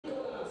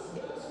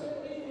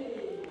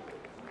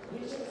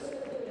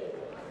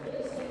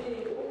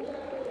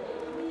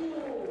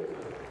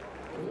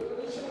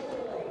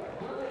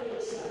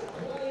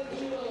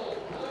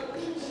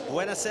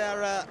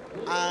Buonasera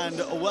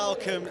and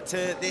welcome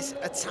to this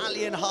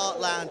Italian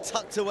heartland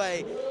tucked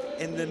away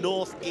in the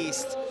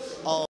northeast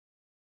of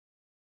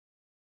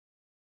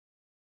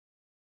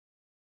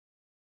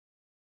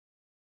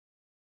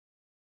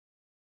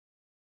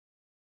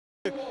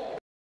It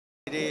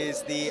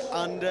is the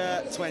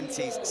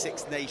under-20s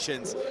Six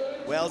Nations.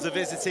 Wales are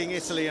visiting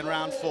Italy in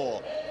round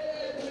 4.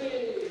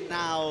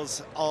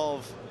 Canals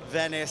of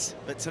Venice,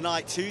 but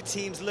tonight two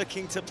teams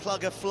looking to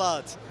plug a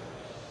flood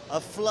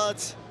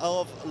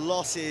of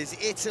losses.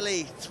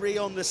 Italy 3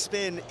 on the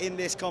spin in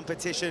this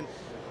competition,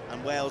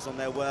 and Wales on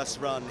their worst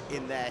run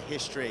in their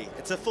history.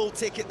 It's a full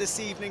ticket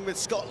this evening with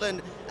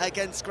Scotland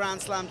against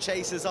Grand Slam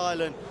chasers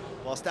Ireland,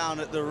 whilst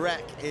down at the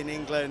Rec in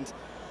England,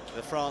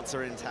 the France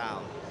are in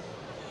town.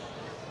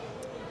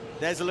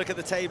 There's a look at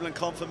the table and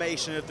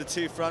confirmation of the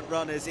two front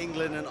runners,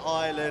 England and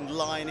Ireland,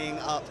 lining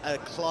up a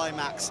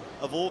climax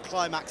of all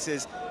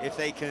climaxes if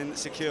they can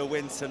secure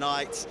wins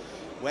tonight.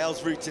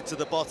 Wales rooted to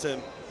the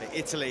bottom, but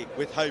Italy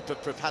with hope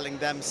of propelling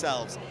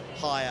themselves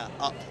higher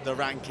up the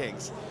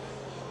rankings.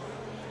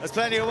 There's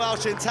plenty of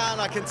Welsh in town,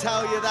 I can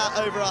tell you that.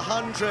 Over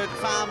 100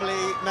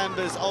 family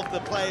members of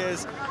the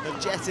players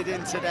have jetted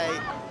in today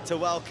to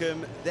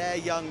welcome their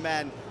young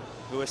men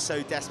who are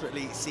so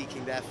desperately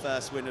seeking their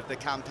first win of the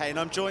campaign.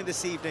 I'm joined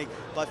this evening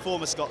by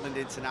former Scotland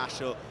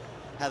international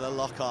Heather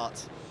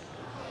Lockhart.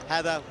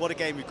 Heather, what a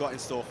game we've got in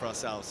store for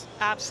ourselves.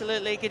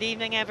 Absolutely. Good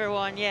evening,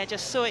 everyone. Yeah,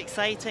 just so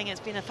exciting.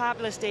 It's been a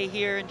fabulous day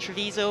here in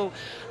Treviso,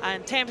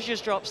 and temperatures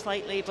dropped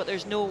slightly, but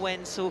there's no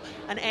wind, so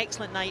an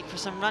excellent night for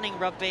some running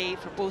rugby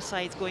for both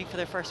sides going for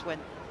their first win.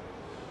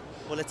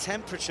 Well, a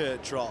temperature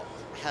drop,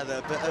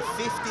 Heather, but a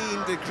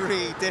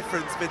 15-degree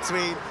difference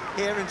between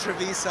here in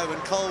Treviso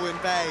and Colwyn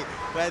Bay,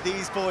 where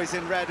these boys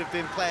in red have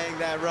been playing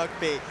their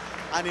rugby.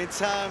 And in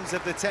terms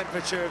of the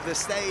temperature of the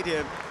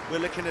stadium, we're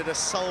looking at a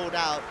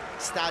sold-out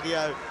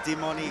Stadio di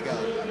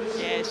Monigo.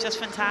 Yeah, it's just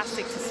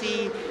fantastic to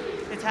see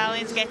the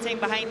Italians getting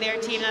behind their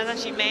team. And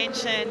as you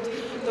mentioned,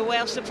 the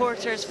Welsh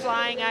supporters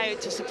flying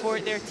out to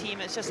support their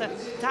team. It's just a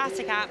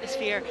fantastic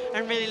atmosphere,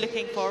 and really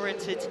looking forward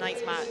to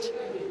tonight's match.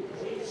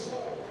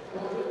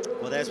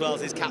 Well, there's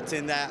Wales'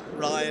 captain there,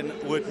 Ryan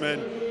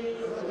Woodman.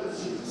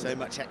 So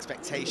much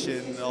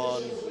expectation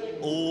on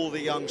all the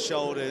young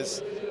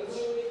shoulders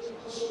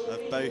of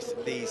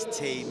both these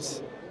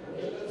teams.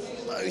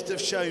 Both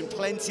have shown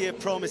plenty of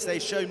promise.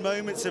 They've shown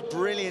moments of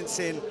brilliance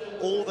in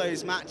all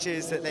those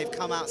matches that they've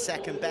come out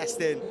second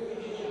best in.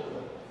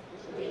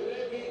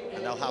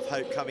 And they'll have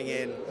hope coming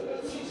in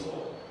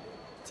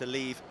to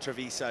leave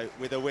Treviso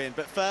with a win.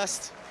 But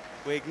first,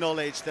 we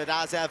acknowledge that,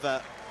 as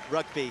ever,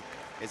 rugby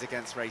is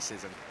against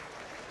racism.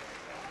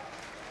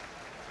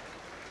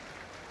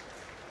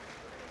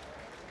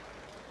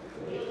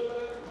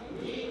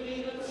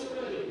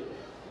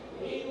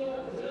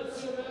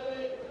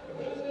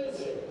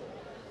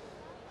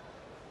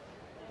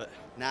 But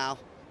now,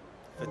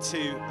 for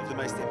two of the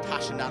most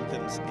impassioned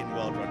anthems in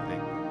world rugby.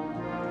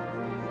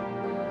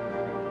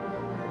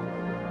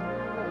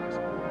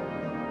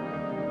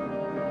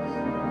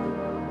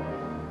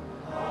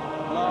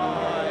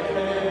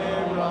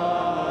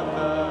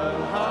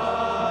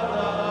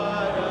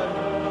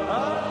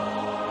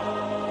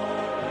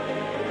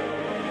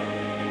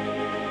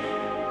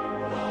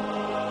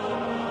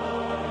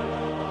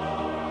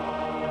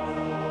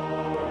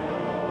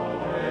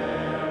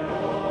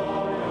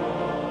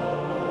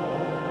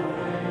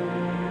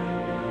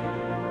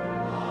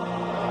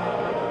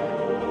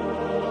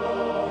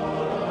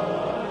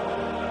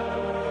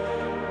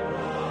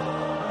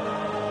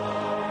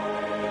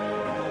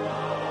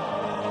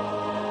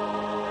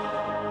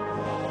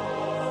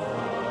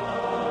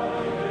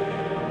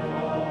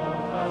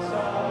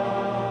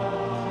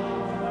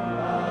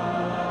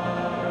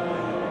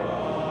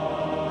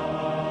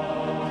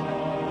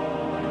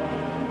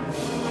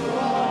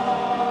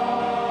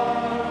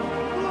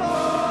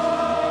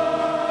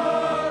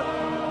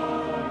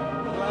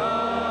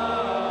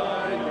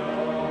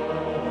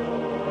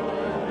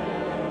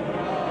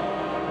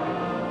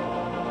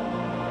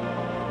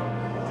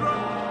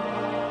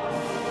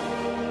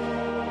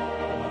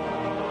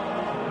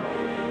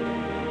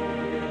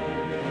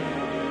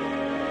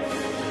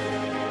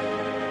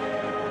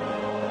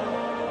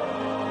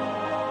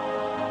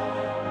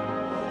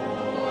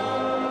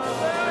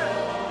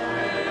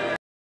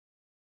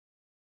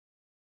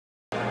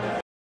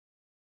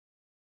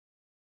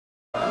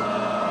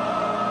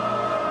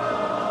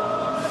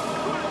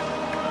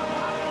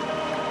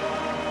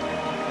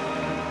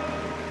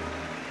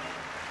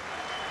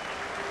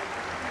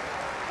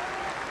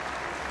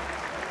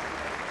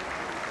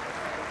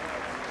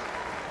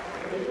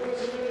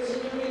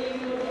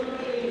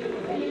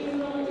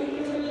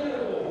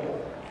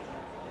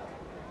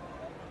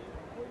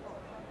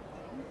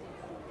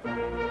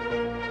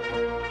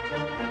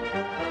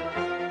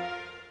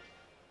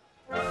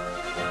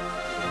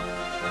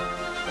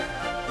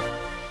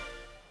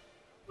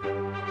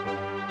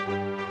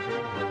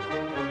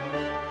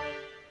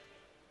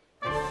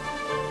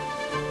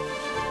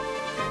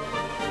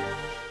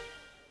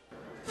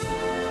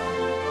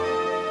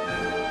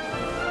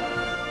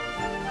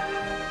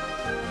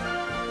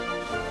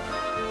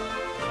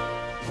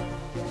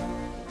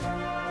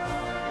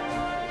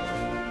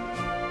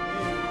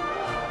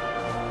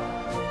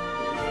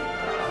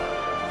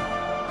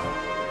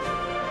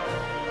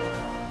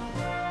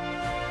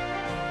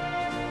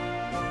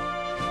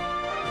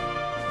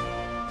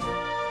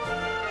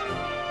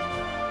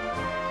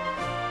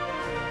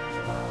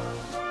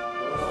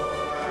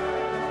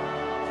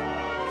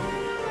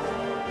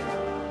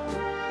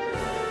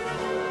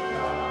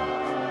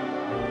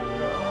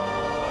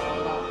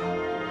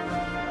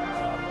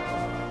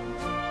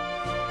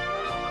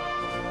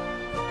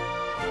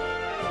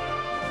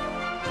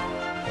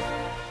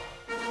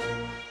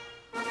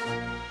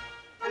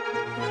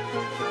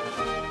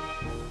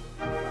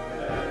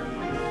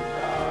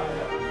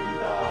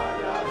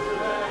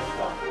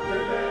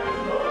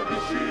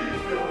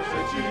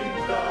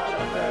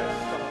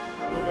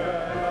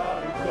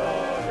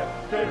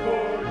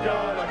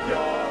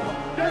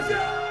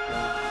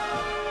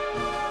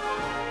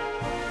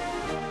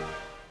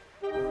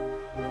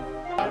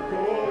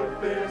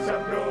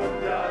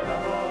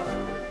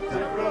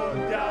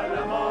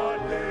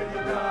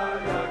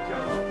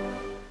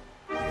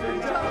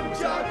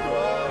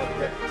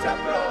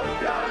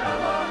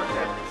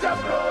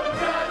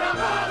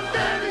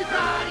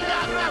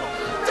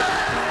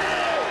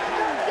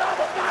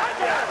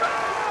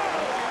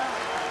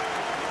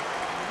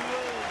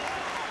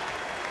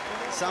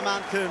 Some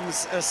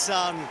anthems are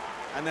sung,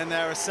 and then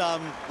there are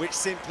some which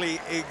simply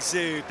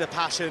exude the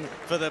passion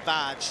for the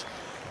badge.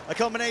 A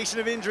combination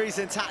of injuries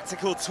and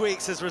tactical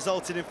tweaks has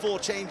resulted in 4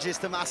 changes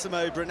to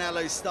Massimo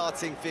Brunello's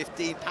starting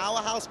 15.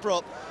 Powerhouse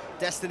prop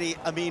Destiny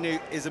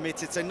Aminu is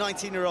omitted, so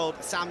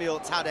 19-year-old Samuel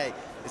Tade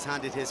is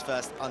handed his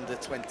first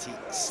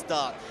under-20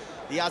 start.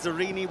 The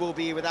Azzarini will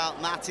be without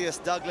Matthias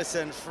Douglas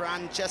and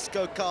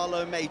Francesco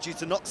Carlo May due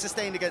to knock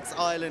sustained against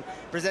Ireland,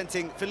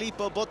 presenting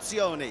Filippo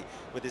Bozzioni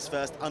with his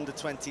first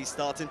under-20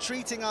 start, and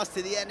treating us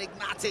to the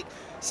enigmatic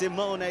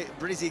Simone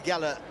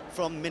Brisighella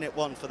from minute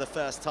 1 for the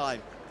first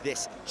time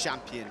this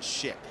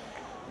championship.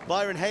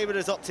 Byron Hayward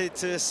has opted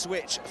to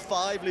switch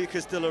 5.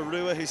 Lucas De La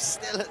Rua, who's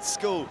still at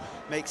school,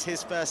 makes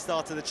his first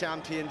start of the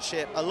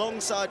championship,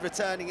 alongside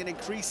returning an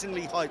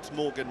increasingly hyped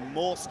Morgan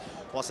Morse,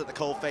 whilst at the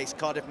coalface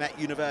Cardiff Met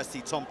University,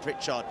 Tom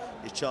Pritchard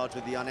is charged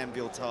with the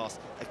unenviable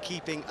task of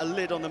keeping a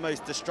lid on the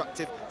most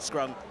destructive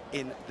scrum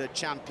in the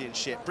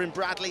championship. Bryn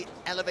Bradley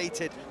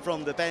elevated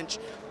from the bench,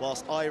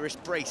 whilst Irish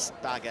brace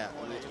bagger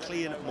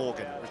Clean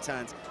Morgan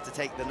returns to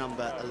take the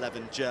number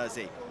 11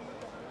 jersey.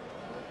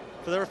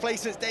 For the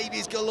replacements,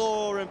 debuts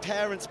galore and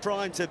parents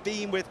primed to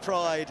beam with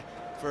pride.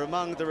 For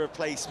among the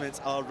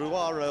replacements are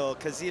Ruaro,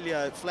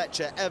 Casilio,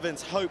 Fletcher,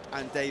 Evans, Hope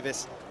and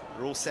Davis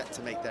are all set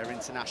to make their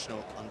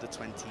international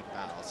under-20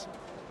 bows.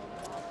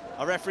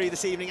 Our referee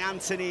this evening,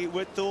 Anthony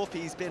Woodthorpe,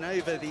 he's been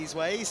over these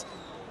ways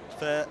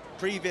for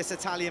previous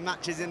Italian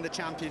matches in the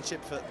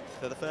championship.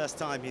 For the first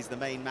time, he's the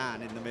main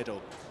man in the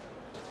middle.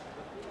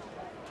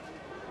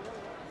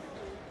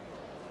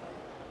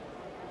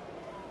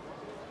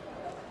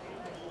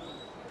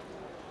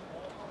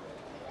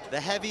 The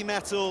heavy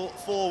metal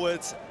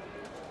forwards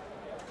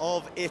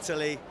of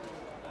Italy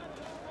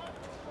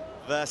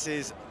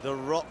versus the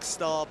rock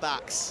star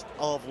backs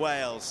of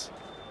Wales.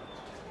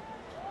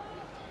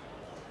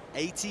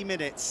 80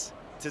 minutes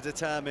to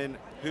determine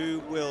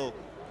who will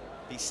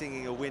be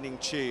singing a winning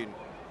tune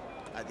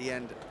at the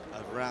end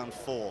of round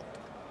 4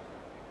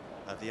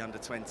 of the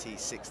Under-20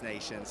 Six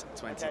Nations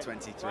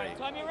 2023. Okay.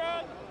 Time you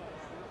run.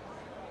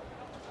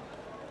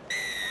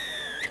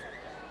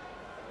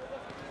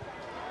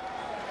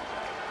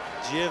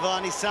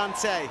 Giovanni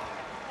Sante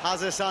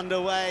has us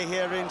underway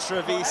here in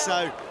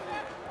Treviso,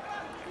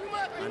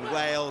 and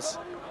Wales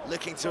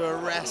looking to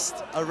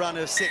arrest a run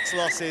of 6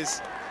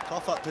 losses,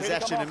 cough up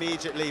possession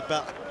immediately,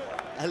 but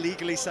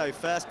illegally so.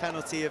 First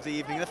penalty of the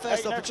evening, the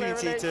first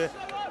opportunity to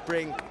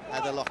bring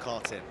Heather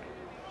Lockhart in.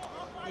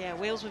 Yeah,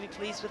 Wales will be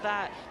pleased with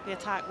that. They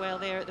attack well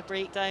there at the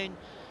breakdown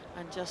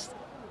and just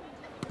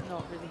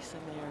not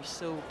releasing there.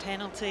 So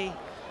penalty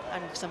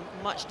and some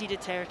much needed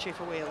territory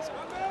for Wales.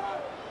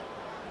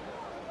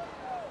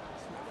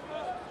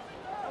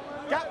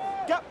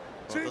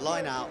 Well, the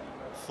line out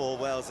for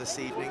Wales this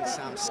evening,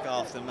 Sam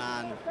Scarf, the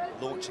man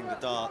launching the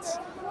darts.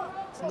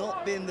 It's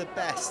not been the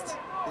best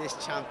this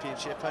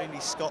championship. Only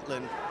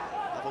Scotland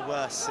have a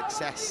worse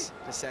success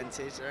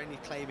percentage. They're only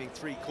claiming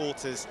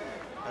 3/4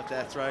 of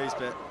their throws,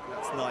 but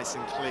that's nice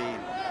and clean.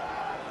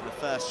 And the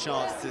first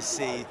chance to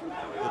see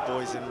the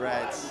boys in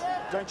reds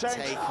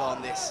take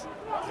on this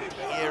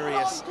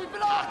imperious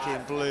pack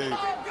in blue,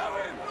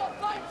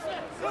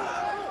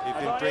 who've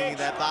been bringing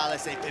their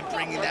ballast, they've been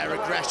bringing their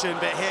aggression,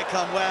 but here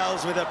come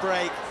Wales with a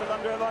break.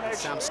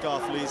 Sam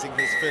Scarf losing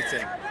his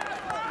footing.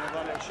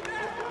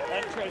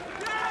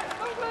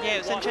 Yeah, it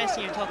was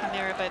interesting you were talking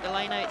there about the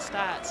line-out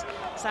stats.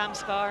 Sam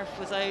Scarf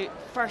was out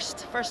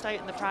first out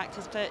in the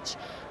practice pitch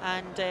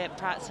and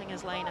practicing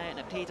his line-out, and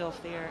it paid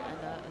off there,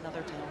 and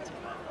another penalty.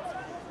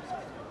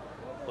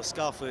 Well,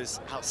 Scarf was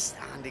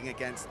outstanding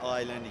against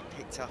Ireland. He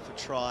picked up a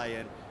try,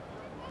 and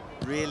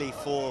really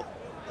for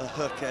a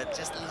hooker,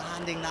 just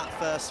landing that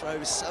first throw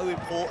was so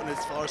important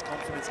as far as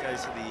confidence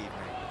goes for the evening.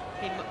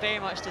 He very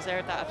much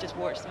deserved that. I've just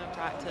watched him in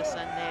practice,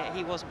 and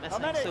he wasn't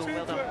missing, so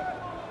well done.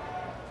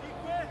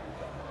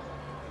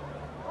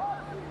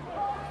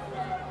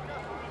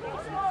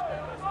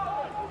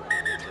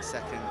 The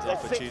second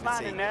opportunity. 6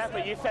 man in there,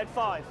 but you said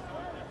 5.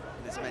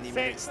 There's many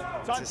minutes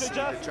Time to see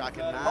adjust. the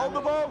Dragon man. Hold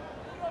the ball.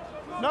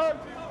 No.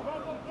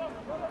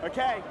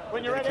 Okay,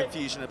 when you're Bit ready. of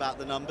confusion about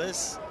the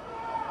numbers.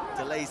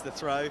 Delays the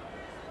throw.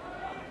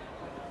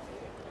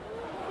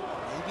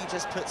 Maybe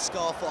just put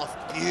Scarf off.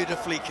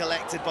 Beautifully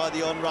collected by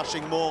the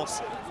on-rushing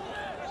Morse.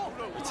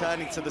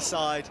 Returning to the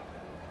side.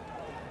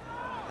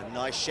 And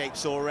nice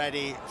shapes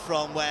already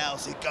from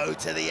Wales, who go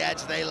to the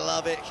edge. They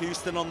love it.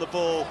 Houston on the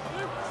ball.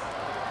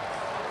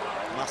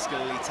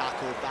 Muscularly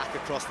tackled back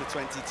across the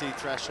 22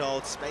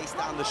 threshold. Space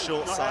down the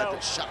short side,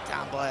 but shut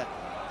down by a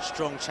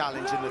strong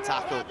challenge in the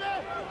tackle.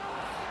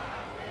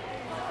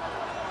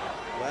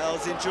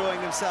 Wales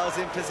enjoying themselves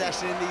in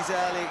possession in these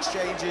early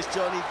exchanges.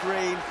 Johnny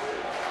Green.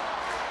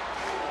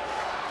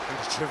 And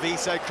the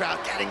Treviso crowd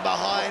getting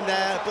behind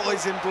there.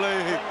 Boys in blue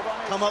who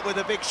come up with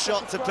a big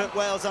shot to put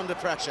Wales under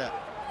pressure.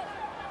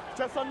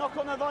 Just a knock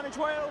on advantage,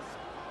 Wales.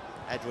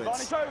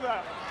 Edwards Advantage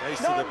over. goes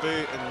to the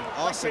boot and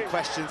asks some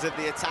questions of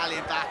the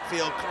Italian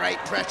backfield. Great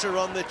pressure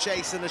on the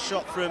chase and a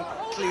shot from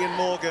Clean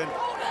Morgan.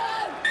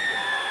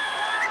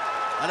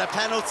 And a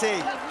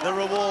penalty, the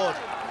reward.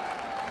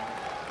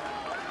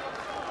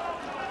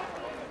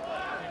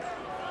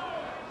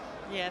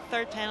 Yeah,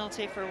 third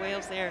penalty for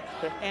Wales there.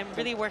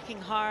 Really working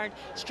hard,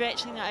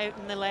 stretching it out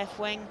in the left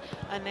wing,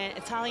 and then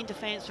Italian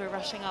defence were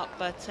rushing up,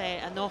 but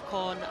a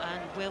knock-on,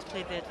 and Wales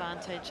played the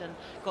advantage and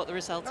got the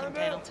resulting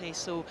penalty.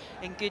 So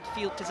in good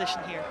field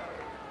position here.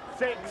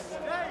 6.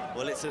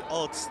 Well, it's at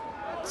odds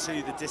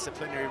to the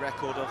disciplinary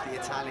record of the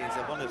Italians.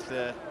 They're one of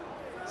the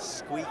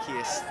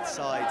squeakiest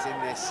sides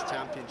in this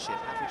championship,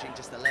 averaging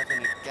just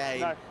 11 a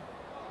game. No.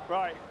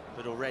 Right.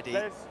 But already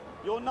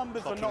your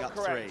numbers are not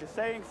correct. 3. You're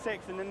saying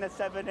 6 and then there's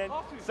 7 in.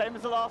 Same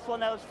as the last one,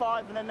 there was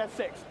 5 and then there's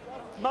 6.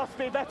 Must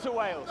be better,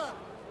 Wales.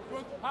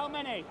 How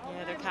many?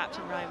 Yeah, their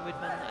captain Ryan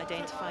Woodman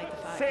identified the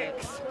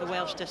fact 6. that the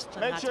Welsh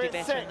discipline had to be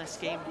better in this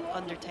game.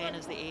 Under 10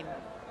 is the aim.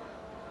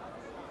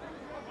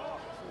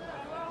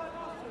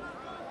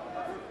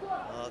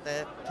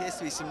 There appears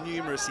to be some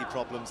numeracy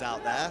problems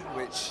out there,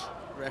 which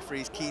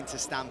referee's keen to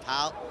stamp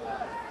out.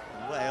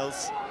 And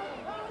Wales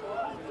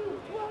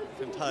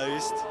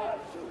composed,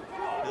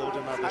 build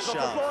another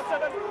shove.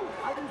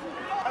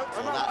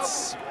 So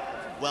that's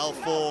well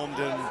formed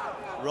and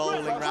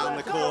rolling round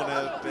the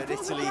corner, but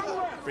Italy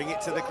bring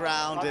it to the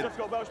ground, and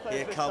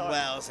here come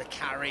Wales, a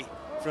carry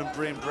from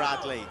Bryn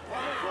Bradley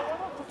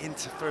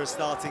for a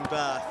starting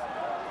berth.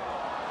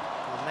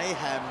 Well,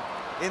 mayhem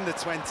in the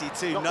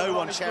 22, no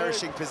one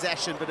cherishing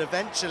possession, but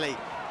eventually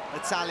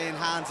Italian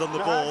hands on the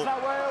ball.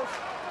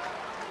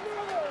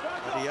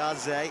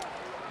 Diaze,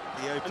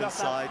 the open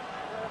side,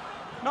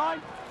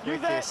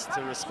 quickest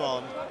to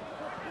respond.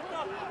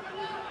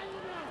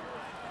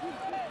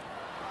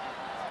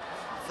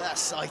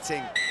 First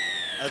sighting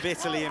of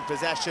Italy in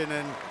possession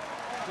and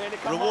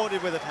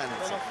rewarded with a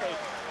penalty.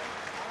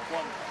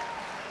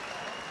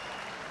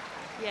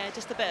 Yeah,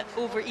 just a bit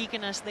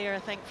over-eagerness there, I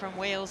think, from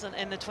Wales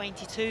in the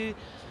 22.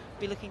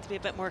 Be looking to be a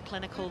bit more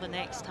clinical the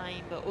next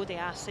time, but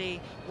Odiase,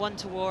 one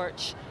to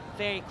watch,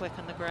 very quick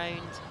on the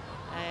ground.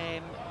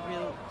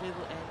 Real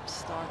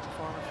star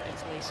performer for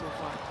Italy so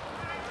far.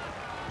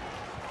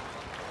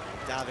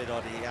 David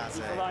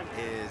Odiase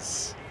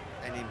is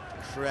an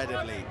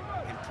incredibly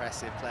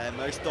impressive player.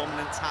 Most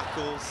dominant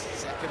tackles,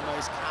 second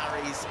most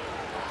carries,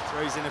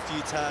 throws in a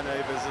few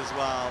turnovers as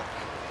well.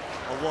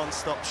 A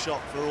one-stop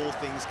shop for all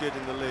things good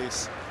in the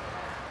loose.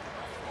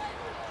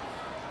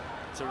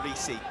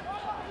 Teresi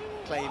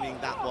claiming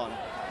that one.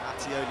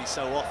 Mattioli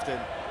so often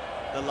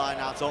the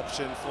line-out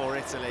option for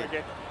Italy.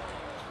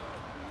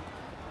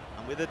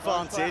 And with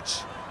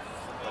advantage,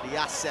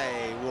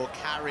 Odiase will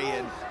carry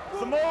in.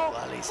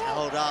 Well, he's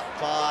held up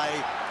by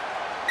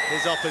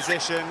his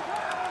opposition.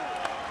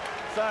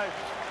 So,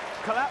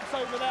 collapse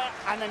over there,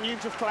 and then you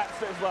just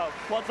collapsed it as well.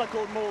 Once I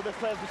called more, this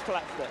player just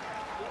collapsed it.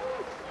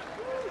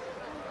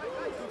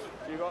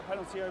 So you got a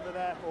penalty over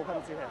there or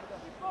penalty here?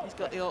 He's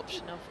got the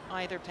option of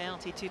either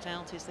penalty, 2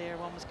 penalties there.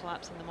 One was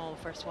collapsing the maul,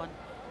 the first one.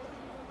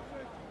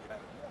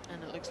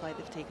 And it looks like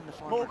they've taken the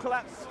former. More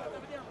collapse,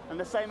 and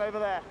the same over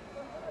there.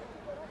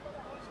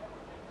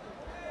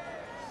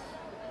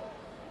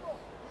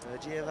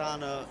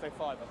 Giovanni Say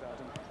 5,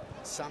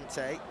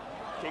 Sante.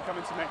 Keep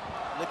coming to me.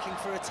 Looking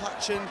for a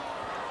touch, and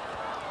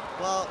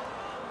well,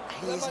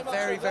 he's a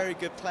very, very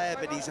good player,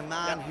 but he's a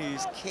man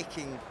whose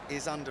kicking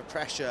is under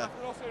pressure.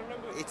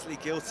 Italy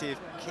guilty of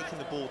kicking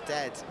the ball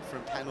dead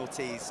from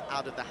penalties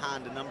out of the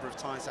hand a number of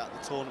times out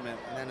the tournament.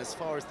 And then as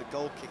far as the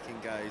goal kicking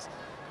goes,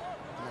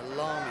 an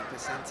alarming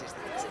percentage.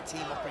 There's a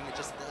team operating at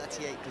just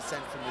 38%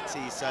 from the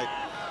tee, so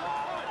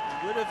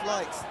would have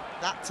liked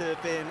that to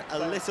have been a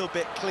little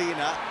bit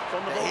cleaner.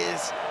 But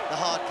here's the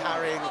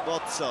hard-carrying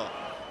Bozzo.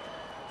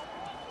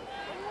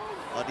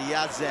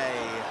 Odiase,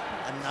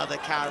 another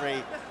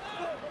carry.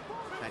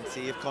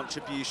 Plenty of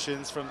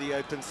contributions from the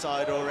open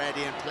side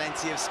already, and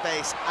plenty of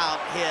space out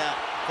here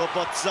for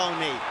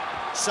Bozzoni.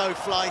 So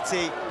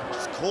flighty,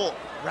 just caught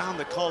round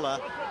the collar.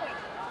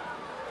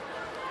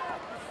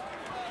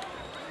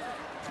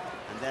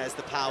 And there's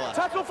the power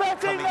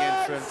coming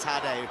in from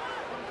Tadej,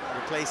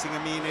 replacing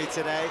Aminu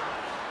today.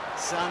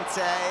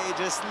 Sante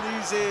just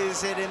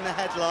loses it in the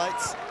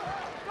headlights.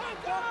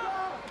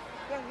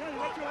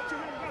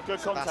 Good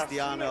contact.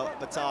 Sebastiano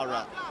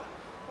Batara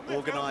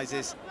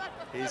organises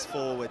his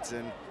forwards,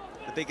 and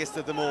the biggest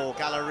of them all,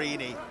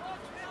 Gallerini,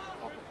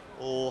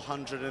 all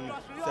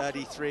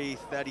 133,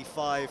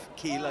 35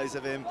 kilos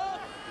of him,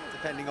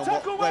 depending on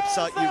what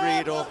website you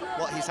read or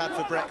what he's had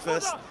for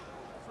breakfast.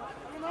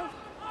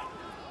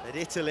 But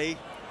Italy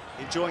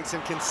enjoying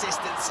some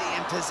consistency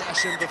in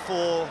possession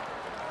before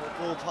the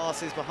ball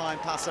passes behind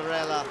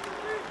Passarella,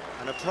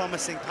 and a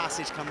promising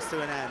passage comes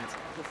to an end.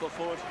 Just look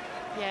forward.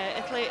 Yeah,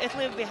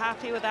 Italy will be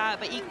happy with that,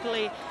 but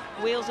equally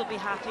Wales will be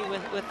happy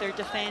with their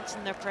defence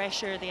and their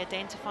pressure. They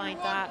identified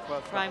that.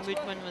 Ryan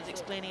Woodman was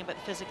explaining about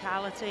the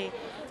physicality,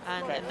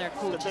 and their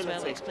coach as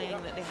well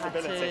explaining that they had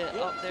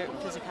to up their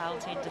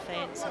physicality in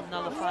defence and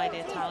nullify the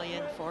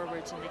Italian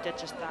forwards, and they did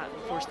just that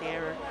and forced the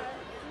error.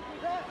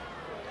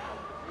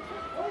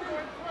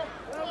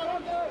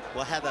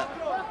 Well, Heather,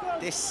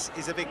 this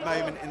is a big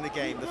moment in the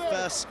game, the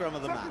first scrum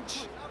of the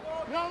match.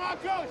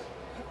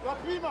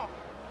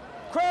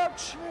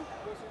 Crouch!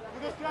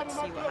 Let's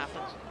see what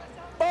happens.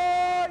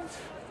 Bind!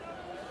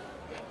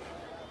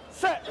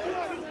 Set.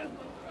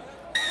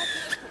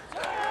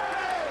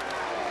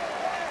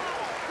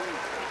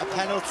 A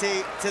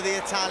penalty to the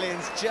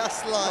Italians,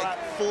 just like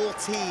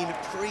 14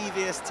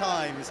 previous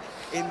times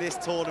in this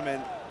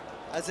tournament.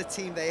 As a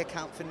team, they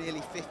account for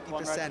nearly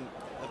 50%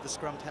 of the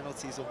scrum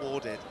penalties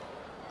awarded,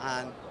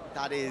 and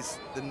that is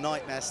the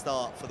nightmare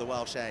start for the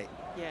Welsh 8.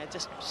 Yeah,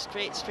 just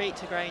straight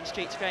to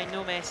ground,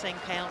 no messing,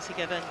 penalty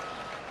given,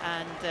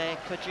 and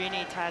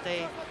Quadrini,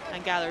 Tade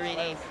and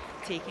Gallerini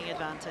taking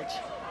advantage.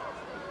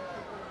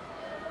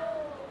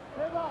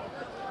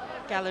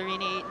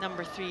 Gallerini,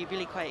 number 3,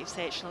 really quite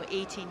exceptional,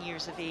 18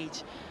 years of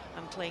age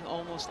and playing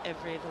almost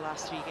every of the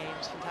last 3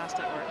 games.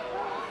 Fantastic work.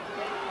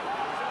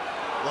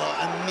 Well,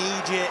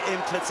 immediate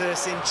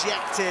impetus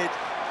injected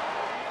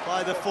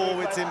by the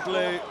forwards in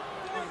blue.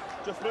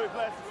 Just move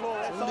left to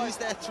floor. Lose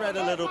their thread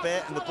a little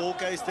bit, and the ball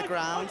goes to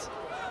ground.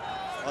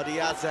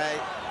 Odiaze,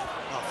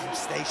 from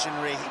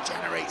stationary, he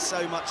generates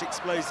so much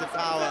explosive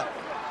power.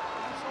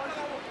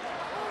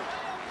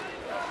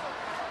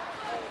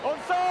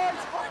 Onside!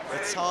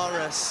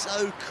 Atara,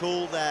 so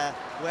cool there,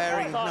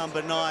 wearing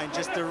number 9,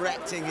 just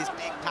directing his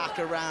big pack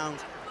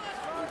around.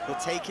 He'll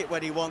take it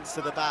when he wants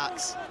to the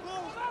backs.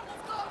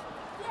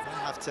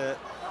 I'll have to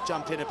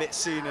jump in a bit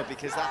sooner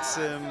because that's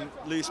some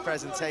loose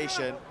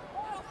presentation.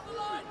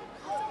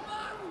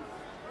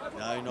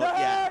 No, not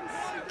yet.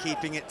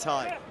 Keeping it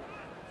tight,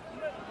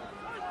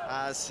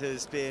 as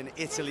has been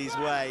Italy's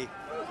way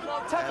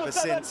ever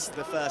since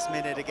the first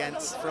minute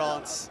against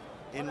France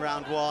in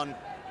round 1.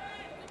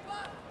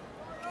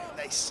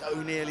 They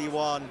so nearly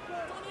won.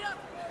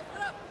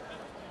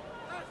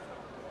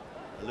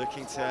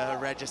 Looking to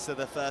register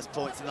the first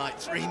point tonight,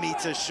 3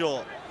 meters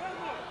short.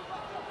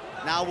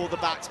 Now will the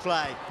backs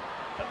play?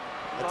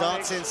 A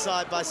dance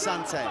inside by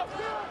Sante.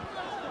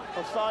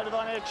 Offside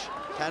advantage.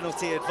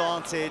 Penalty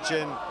advantage,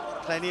 and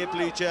plenty of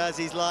blue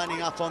jerseys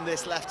lining up on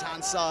this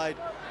left-hand side.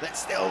 But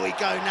still we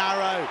go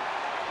narrow.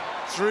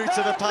 Through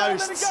to the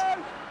posts.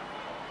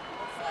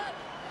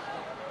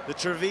 The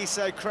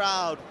Treviso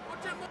crowd,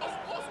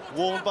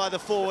 warned by the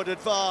forward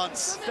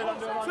advance.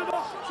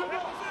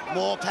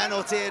 More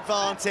penalty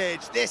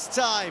advantage. This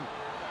time,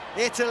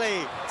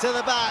 Italy to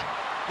the back.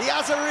 The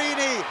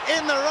Azzarini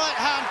in the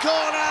right-hand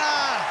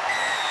corner.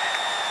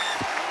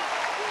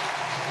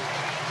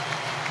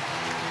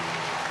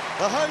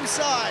 The home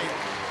side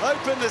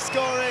open the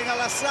scoring.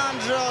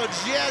 Alessandro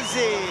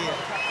Giesi,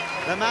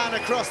 the man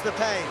across the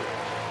pane.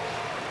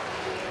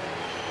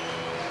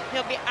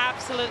 He'll be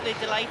absolutely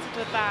delighted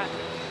with that.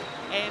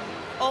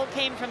 All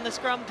came from the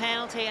scrum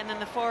penalty, and then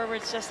the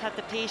forwards just had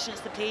the patience.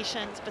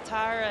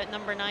 Batara at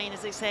number 9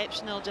 is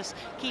exceptional, just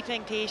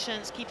keeping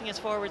patience, keeping his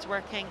forwards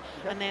working,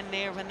 and then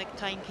there when the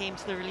time came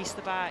to release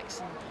the backs,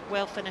 and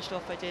well finished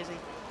off by Jesse.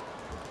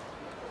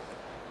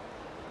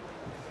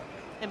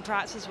 In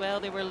Prats as well,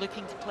 they were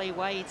looking to play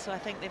wide, so I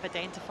think they've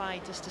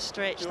identified just to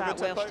stretch that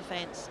Welsh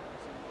defence.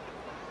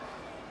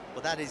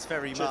 Well, that is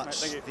very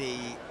much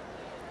the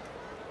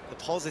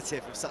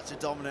positive of such a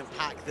dominant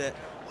pack, that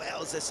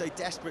Wales are so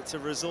desperate to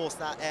resource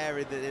that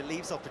area that it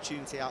leaves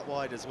opportunity out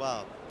wide as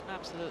well.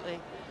 Absolutely.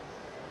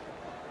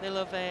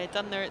 They'll have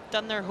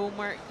done their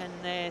homework,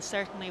 and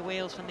certainly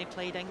Wales, when they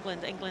played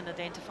England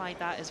identified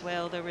that as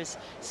well. There was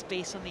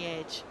space on the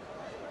edge.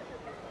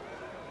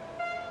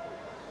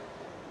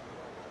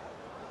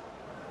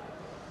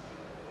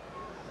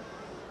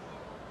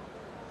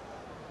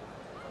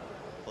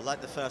 Well,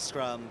 like the first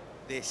scrum,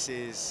 this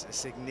is a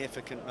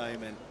significant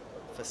moment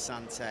for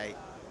Sante.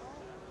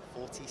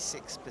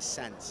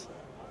 46%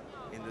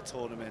 in the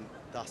tournament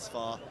thus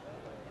far.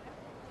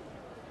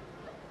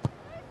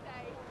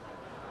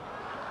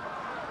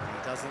 And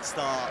he doesn't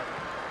start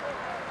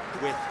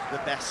with the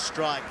best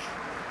strike.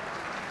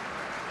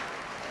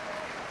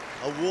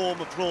 A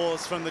warm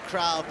applause from the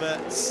crowd,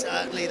 but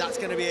certainly that's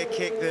going to be a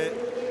kick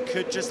that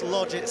could just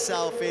lodge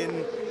itself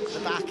in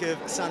the back of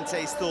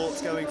Sante's thoughts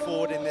going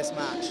forward in this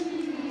match.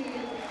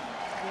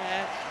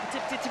 Yeah,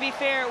 to be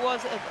fair, it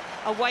was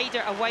a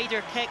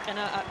wider kick, and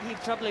he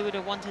probably would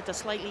have wanted a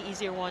slightly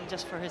easier one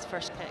just for his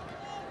first kick.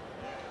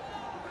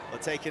 Well,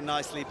 taken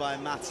nicely by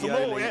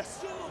Mattioli,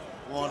 yes.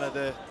 One of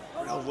the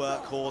real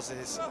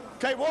workhorses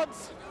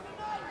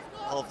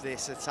of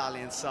this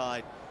Italian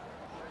side.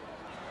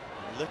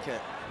 And look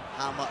at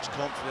how much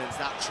confidence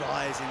that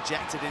try is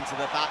injected into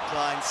the back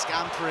line,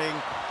 scampering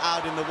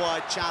out in the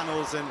wide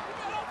channels and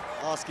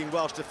asking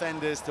Welsh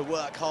defenders to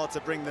work hard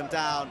to bring them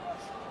down.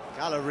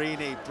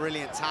 Gallerini,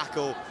 brilliant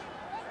tackle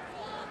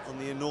on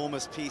the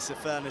enormous piece of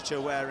furniture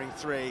wearing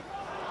 3.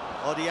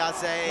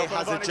 Odiaze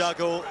has a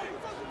juggle,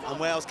 and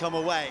Wales come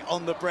away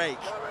on the break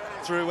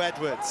through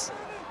Edwards.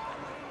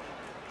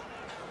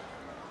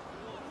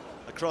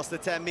 Across the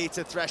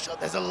 10-metre threshold,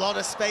 there's a lot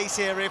of space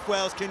here if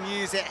Wales can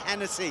use it.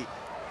 Hennessy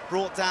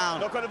brought down.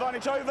 Not got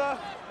advantage over.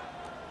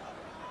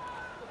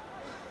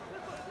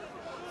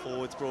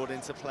 Forwards brought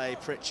into play.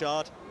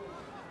 Pritchard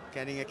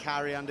getting a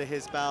carry under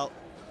his belt.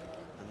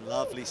 And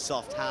lovely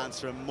soft hands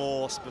from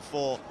Morse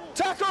before.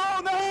 Tackle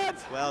on the head!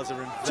 Wales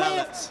are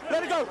enveloped.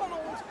 Let it go.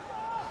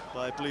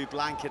 By a blue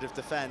blanket of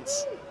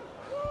defence.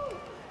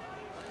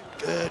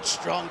 Good,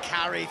 strong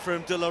carry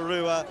from De La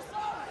Rua.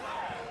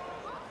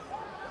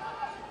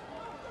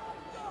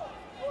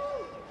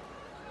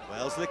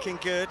 Wales looking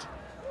good.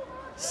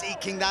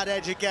 Seeking that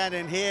edge again,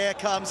 and here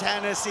comes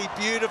Hennessy.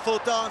 Beautiful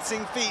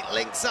dancing feet,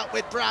 links up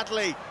with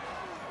Bradley.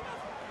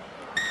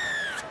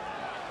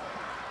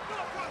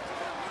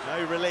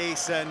 No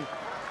release, and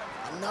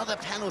another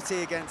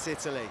penalty against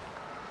Italy.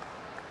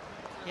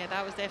 Yeah,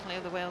 that was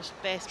definitely the Welsh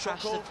best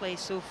passes of play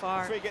so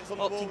far,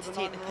 opting to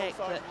take the pick,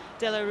 but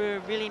De La Rua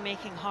really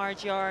making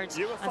hard yards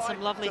and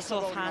some lovely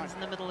soft hands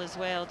in the middle as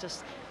well,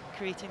 just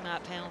creating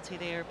that penalty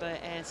there, but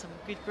some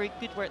good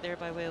work there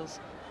by Wales.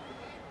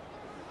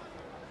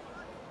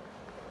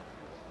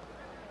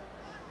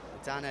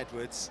 Dan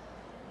Edwards,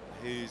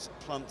 who's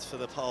plumped for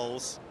the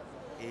poles,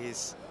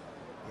 is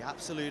the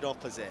absolute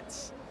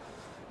opposite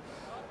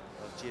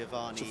of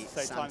Giovanni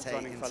Sante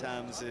in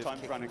terms of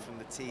kicking from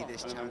the tee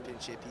this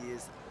championship. He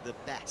is the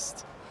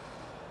best.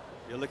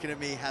 You're looking at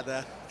me,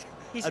 Heather,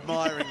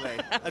 admiringly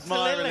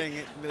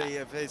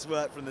of his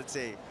work from the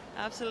tee.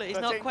 Absolutely, he's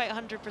not quite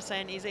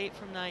 100%, he's 8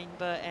 from 9,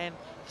 but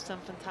some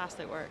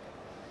fantastic work.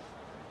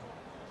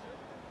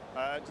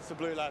 Just a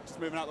blue lad, just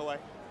moving out the way.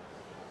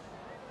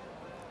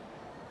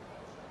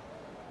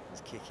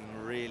 He's kicking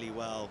really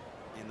well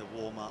in the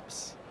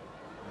warm-ups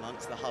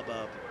amongst the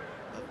hubbub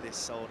of this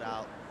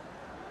sold-out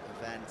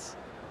event.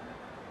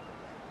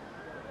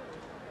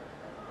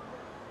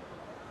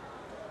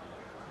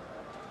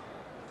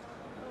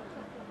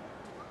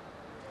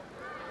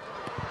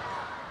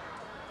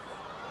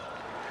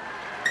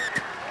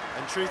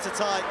 And true to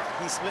type,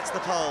 he splits the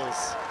poles.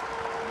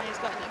 Yeah, he's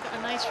got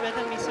a nice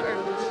rhythm. He sort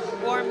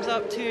of warms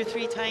up 2 or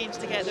 3 times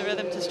to get the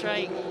rhythm to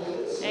strike.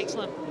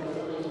 Excellent.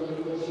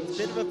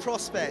 Bit of a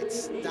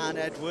prospect, Dan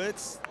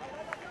Edwards,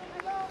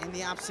 in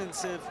the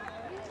absence of,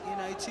 you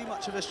know, too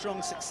much of a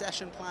strong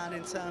succession plan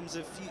in terms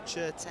of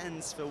future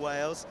 10s for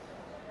Wales.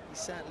 He's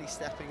certainly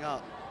stepping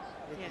up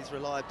with his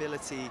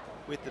reliability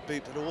with the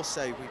boot, but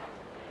also with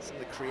some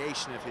of the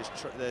creation of his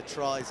the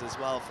tries as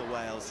well for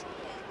Wales.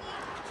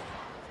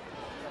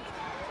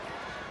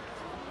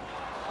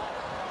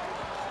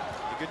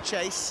 A good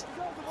chase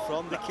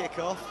from the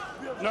kickoff.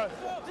 No.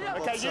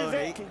 Okay, use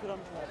it. Keep it on.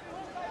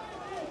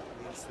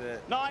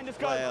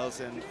 That Wales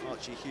and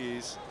Archie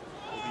Hughes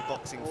will be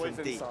boxing always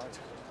from deep. Inside.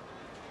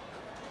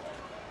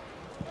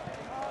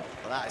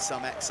 Well, that is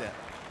some exit.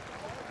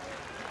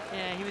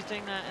 Yeah, he was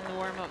doing that in the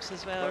warm-ups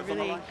as well.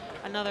 Really,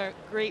 another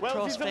great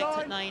prospect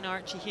at 9,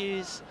 Archie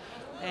Hughes,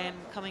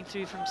 coming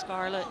through from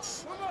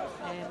Scarlets.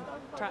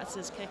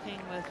 Practices kicking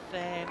with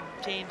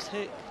James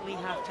Hook, Lee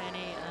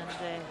Halfpenny,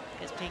 and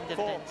it's paying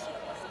dividends.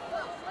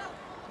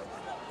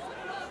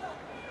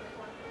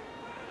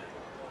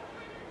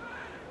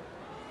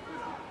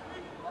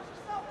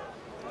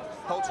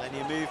 Plenty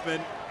of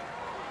movement,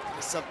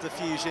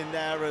 subterfuge in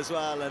there as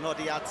well, and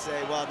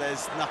Odiadze, well,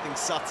 there's nothing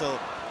subtle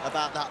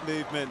about that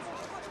movement.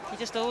 He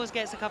just always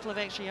gets a couple of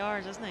extra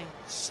yards, doesn't he?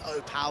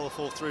 So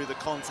powerful through the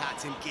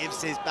contact and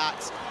gives his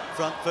back's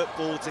front foot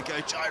ball to go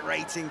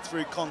gyrating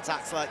through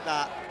contacts like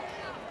that.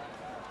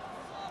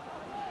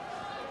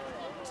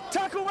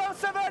 Tackle well,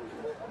 7!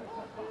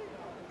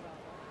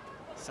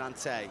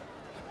 Sante,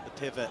 the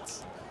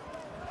pivot.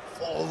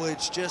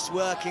 Forwards just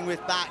working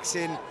with backs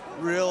in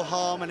real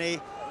harmony.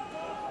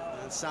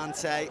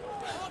 Sante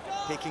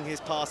picking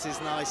his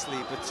passes nicely.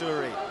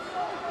 Baturi.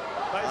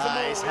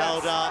 He's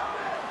held up.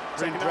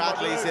 Bryn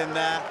Bradley's in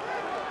there.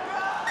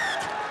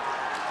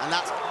 And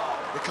that's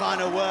the kind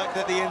of work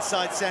that the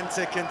inside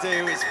centre can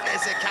do, is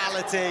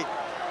physicality.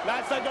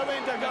 Lads, don't go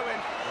in, don't go in.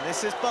 And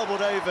this has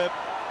bubbled over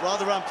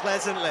rather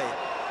unpleasantly.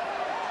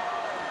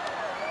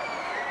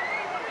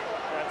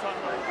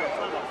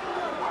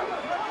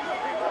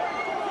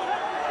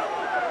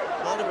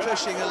 A lot of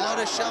pushing, a lot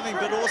of shoving,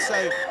 but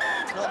also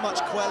not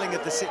much quelling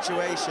of the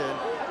situation.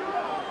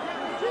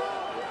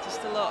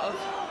 Just a lot of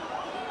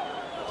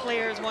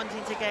players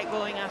wanting to get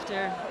going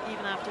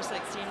even after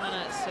 16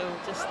 minutes, so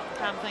just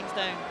calm things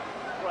down.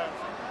 Right.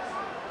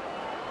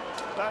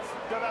 Let's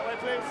go that way,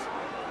 please.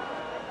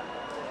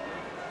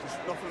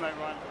 Just off the note,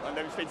 Ryan, and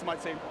let me speak to my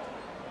team.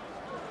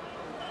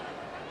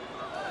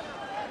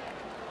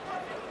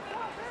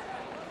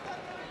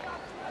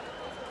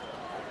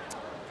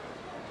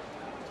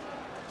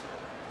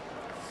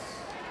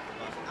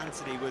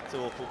 Anthony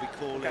Woodthorpe will be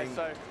calling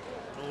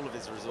all of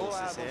his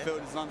resources here.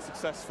 Field is an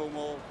unsuccessful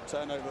maul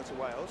turnover to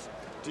Wales.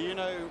 Do you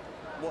know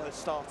what has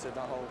started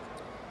that whole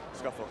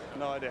scuffle?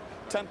 No idea.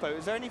 Tempo,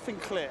 is there anything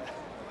clear?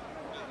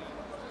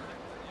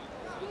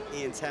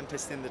 Ian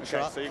Tempest in the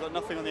truck. So you've got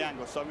nothing on the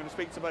angle, so I'm going to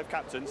speak to both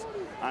captains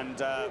and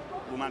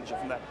we'll manage it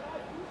from there.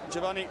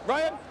 Giovanni,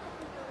 Ryan!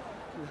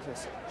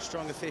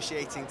 Strong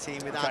officiating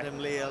team with Adam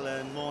Leal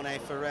and Mornay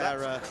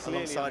Ferreira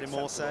alongside him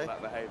also.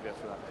 That behaviour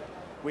for that.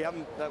 We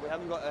haven't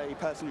got a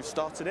person who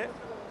started it,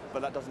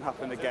 but that doesn't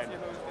happen again.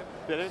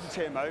 There is a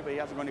TMO, but he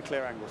hasn't got any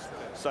clear angles.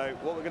 So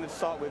what we're going to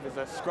start with is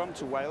a scrum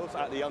to Wales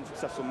at the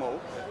unsuccessful maul.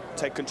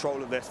 Take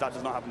control of this. That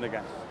does not happen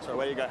again. So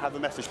where you go, have the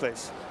message,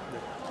 please.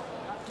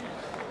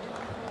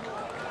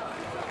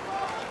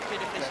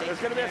 Good efficiency. There's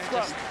going to be a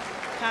scrum.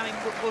 calming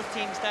both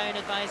teams down,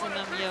 advising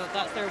them, you know,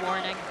 that's their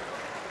warning.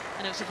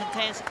 And it was a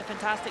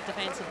fantastic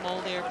defensive maul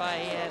there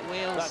by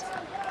Wales,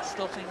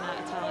 stopping that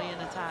Italian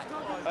attack.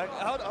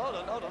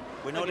 Hold on.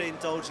 We're not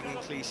indulging in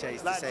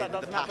cliches to say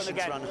that the passions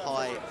run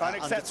high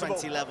at under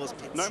 20 levels,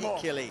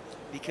 particularly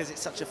because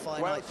it's such a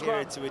finite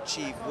period to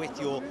achieve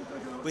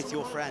with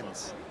your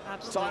friends.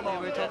 Absolutely,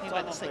 we're talking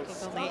about the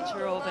cyclical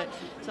nature of it.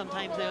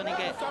 Sometimes they only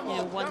get, you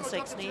know, 1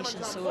 Six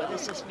Nations, so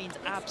this just means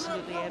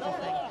absolutely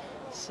everything.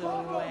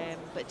 So,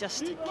 but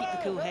just keep the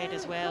cool head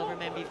as well.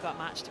 Remember, you've got a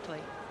match to play.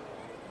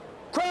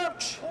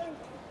 Crouch!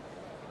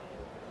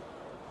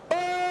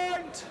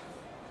 Bind!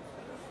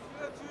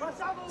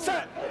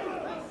 Set!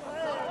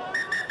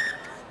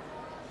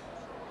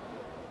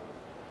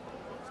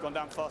 It's gone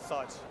down fast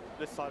sides.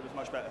 This side was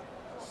much better.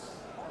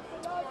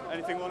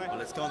 Anything, Ronnie?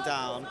 Well, it's gone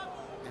down,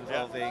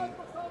 involving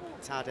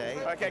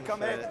Tade. Okay,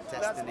 come here.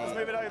 Destiny Let's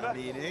move it over.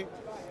 Aminu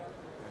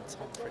and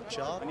Tom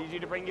Pritchard. I need you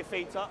to bring your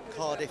feet up.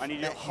 Cardiff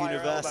Met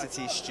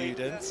University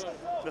student.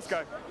 Let's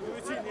go.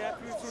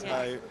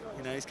 So,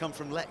 you know, he's come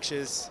from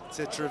lectures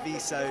to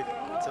Treviso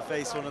to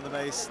face one of the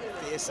most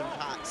fearsome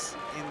packs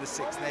in the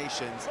Six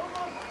Nations.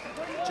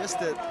 Just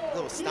a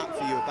little stat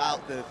for you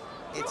about the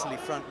Italy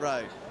front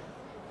row.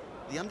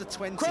 The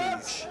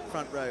under-20s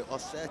front row are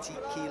 30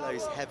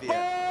 kilos heavier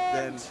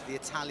than the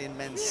Italian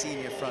men's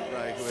senior front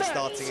row who are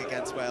starting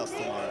against Wales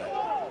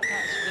tomorrow.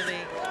 That's really...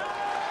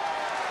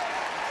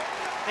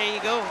 There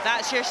you go,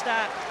 that's your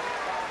stat.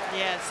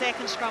 Yeah,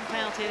 second scrum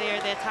penalty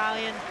there. The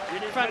Italian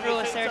front row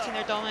asserting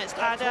their dominance.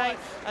 Tadei,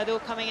 although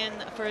coming in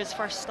for his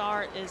first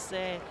start, is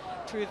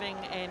proving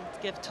to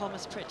give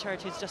Thomas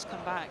Pritchard, who's just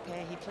come back,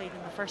 he played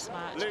in the first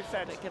match,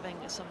 but giving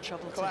some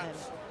trouble to him.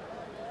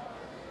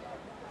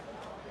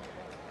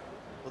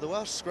 Well, the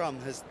Welsh scrum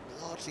has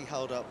largely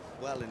held up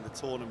well in the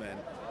tournament.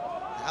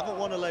 They haven't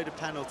won a load of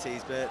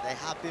penalties, but they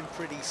have been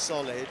pretty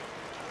solid.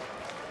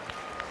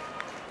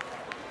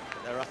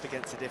 They're up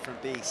against a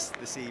different beast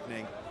this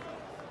evening.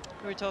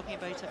 We were talking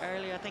about it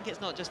earlier. I think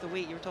it's not just the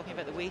weight. You were talking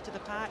about the weight of the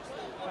pack,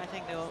 but I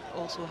think they'll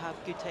also have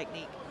good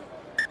technique.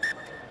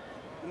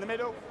 In the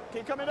middle,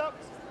 keep coming up.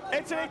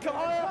 Italy, come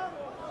higher.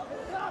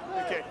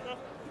 Okay.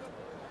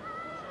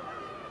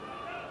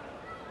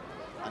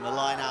 And the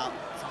line out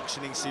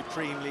functioning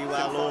supremely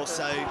well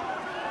also.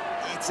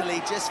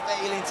 Italy just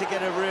failing to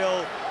get a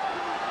real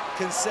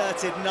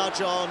concerted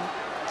nudge on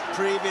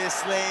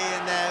previously,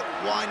 and they're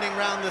winding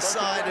round the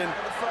side, and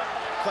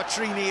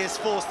Quattrini is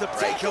forced to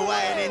break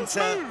away and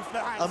into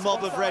a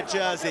mob of red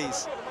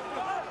jerseys.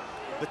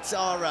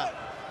 Batara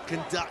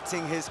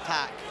conducting his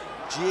pack,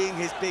 geeing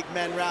his big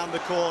men round the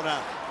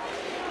corner.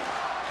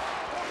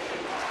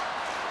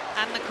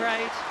 And the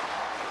crowd.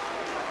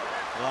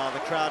 Well, the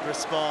crowd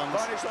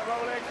responds.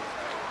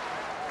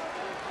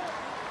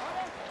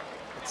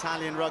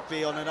 Italian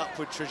rugby on an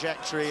upward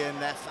trajectory,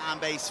 and their fan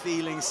base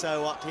feeling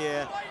so up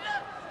here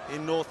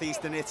in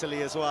northeastern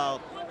Italy as well.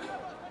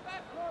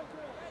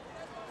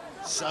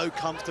 So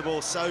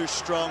comfortable, so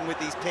strong with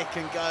these pick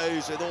and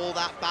goes, with all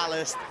that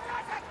ballast.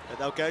 But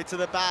they'll go to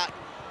the back,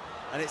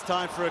 and it's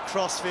time for a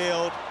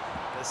crossfield.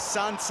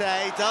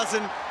 Asante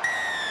doesn't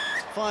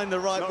find the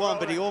right one,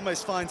 but he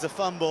almost finds a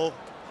fumble.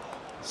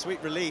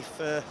 Sweet relief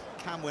for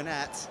Cam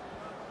Winnett.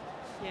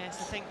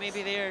 Yes, I think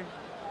maybe there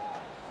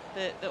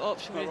the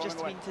option would have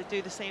just been to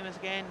do the same as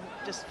again,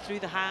 just through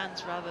the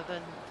hands rather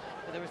than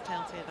with a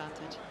penalty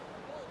advantage.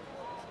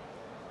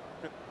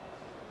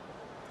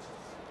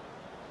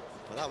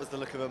 Well, that was the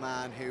look of a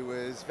man who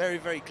was very,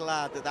 very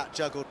glad that that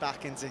juggled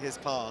back into his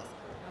path.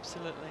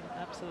 Absolutely,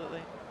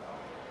 absolutely.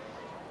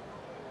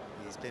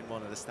 He's been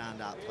one of the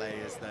standout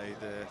players, though,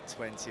 the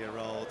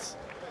 20-year-old.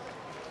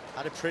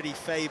 Had a pretty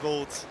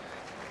fabled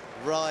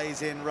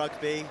rise in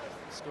rugby,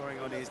 scoring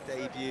on his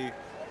debut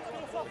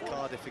for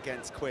Cardiff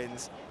against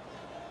Quins.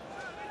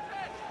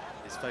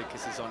 His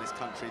focus is on his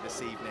country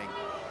this evening,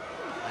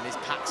 and his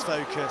pack's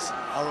focus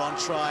are on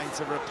trying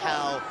to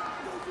repel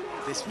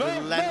this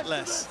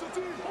relentless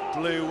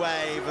blue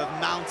wave of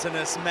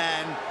mountainous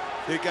men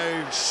who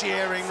go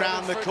shearing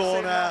round the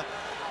corner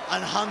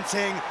and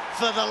hunting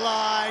for the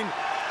line.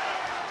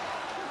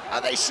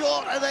 Are they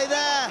short? Are they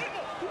there?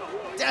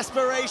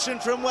 Desperation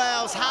from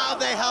Wales. How have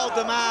they held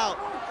them out?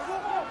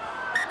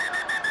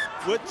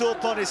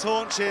 Woodthorpe on his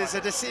haunches,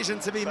 a decision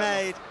to be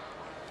made.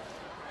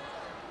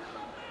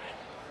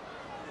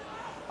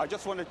 I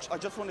just want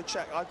to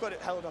check. I've got it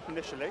held up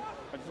initially.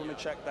 I just want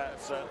to check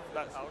that's held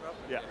up.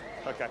 Yeah.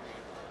 Okay.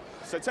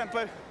 So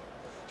tempo,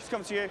 just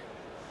come to you.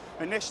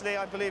 Initially,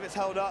 I believe it's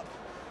held up.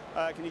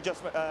 Can you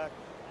just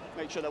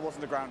make sure there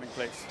wasn't a grounding,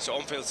 please? So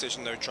on-field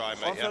decision, no try,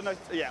 mate. On-field,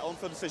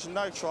 on-field decision,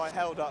 no try,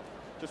 held up.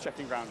 Just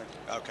checking grounding.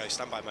 Okay,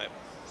 stand by, mate.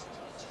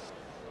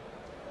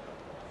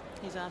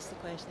 He's asked the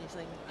question. He's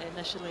saying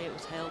initially it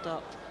was held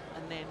up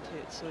and then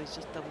put, so he's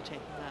just double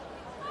checking that.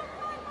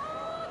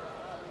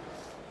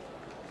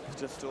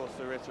 Just to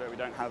also reiterate, we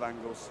don't have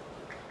angles.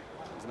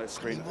 There's no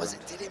screen.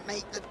 Did it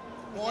make the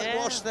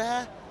whitewash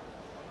there?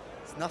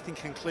 It's nothing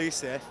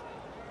conclusive.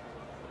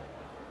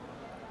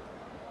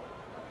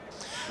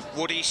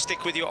 Woody,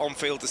 stick with your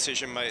on-field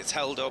decision, mate. It's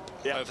held up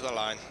over the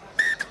line.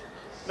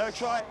 No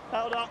try.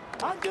 Held up.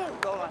 Undo.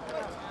 Goal line.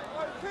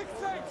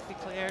 To be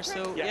clear,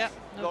 so Yes. yeah,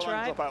 no Goal line,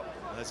 try. drop out.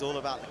 It's all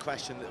about the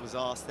question that was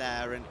asked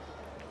there, and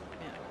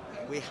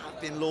Yeah. we have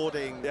been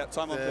lauding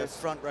time on, the please.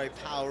 front row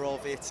power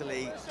of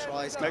Italy.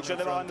 Tries coming Make sure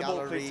they're from behind the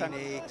ball, please,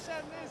 Gallerini,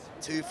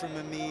 2 from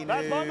That's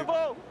behind the Aminu.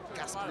 ball.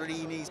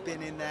 Gasparini's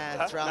been in there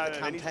Huh? throughout No, the no,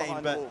 he's campaign,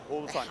 behind the but ball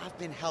all the they time. have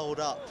been held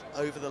up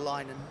over the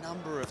line a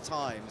number of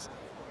times.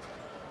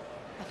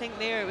 I think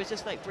there it was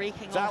just like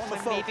breaking Is that off on the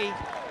and full?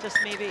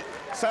 maybe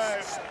So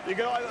you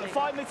got either a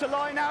 5-metre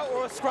line out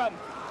or a scrum.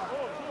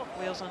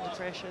 Wales under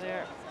pressure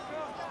there.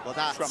 Well,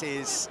 that Scrum.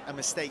 is a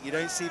mistake you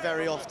don't see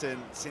very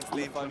often since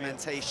the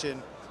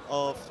implementation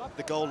of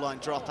the goal line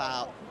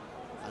dropout.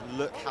 And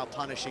look how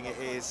punishing it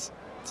is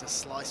to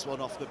slice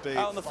one off the boot.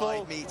 Out on the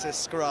full. 5-metre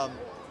scrum.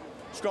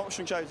 Scrum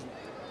option chosen.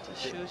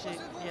 Just shows you,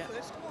 yeah,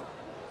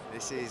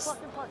 This is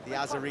the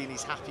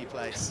Azzarini's happy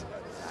place.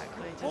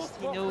 exactly. Just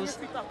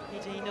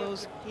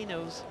he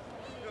knows.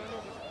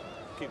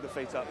 Keep the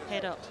feet up.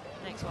 Head up.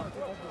 Next one.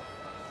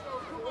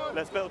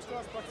 Let's build.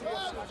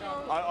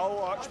 I'll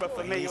arch, but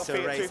for He me, your needs to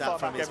feet are too erase far that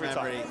from back his every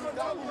memory. time.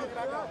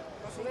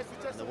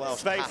 And the Welsh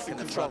Space pack in and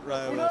the control.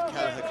 front row of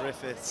Kelleher,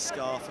 Griffiths,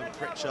 Scarf and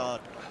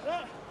Pritchard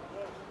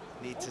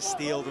need to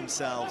steel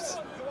themselves.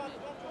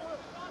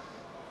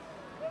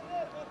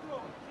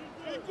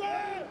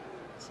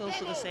 It's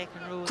also the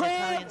second row. The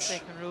Italian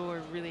second row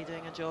are really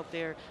doing a job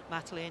there.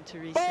 Matale and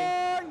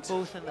Teresi,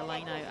 both in the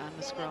line out and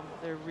the scrum.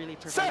 They're really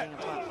providing a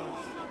platform.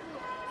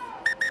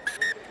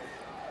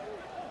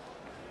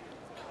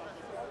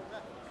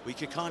 We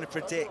could kind of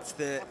predict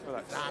that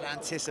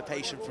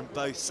anticipation from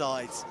both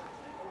sides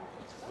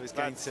was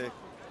going to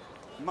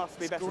Must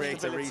be better create a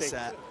stability.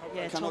 reset.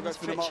 Yeah, Cannot Thomas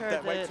go through the mark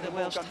Pritchard, there. Wait till the the ball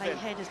Welsh comes tight in.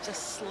 head is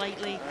just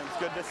slightly And it's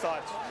good this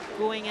side.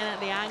 going in at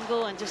the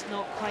angle and just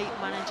not quite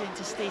managing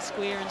to stay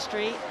square and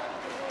straight.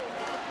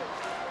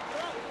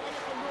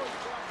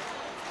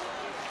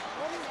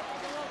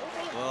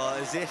 Well,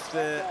 as if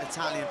the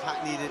Italian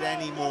pack needed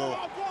any more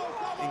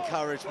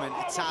encouragement,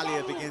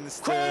 Italia begins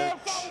to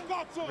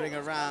ring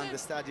around the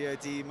Stadio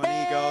di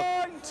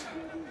Monigo. Point.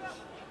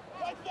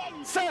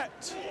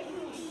 Set.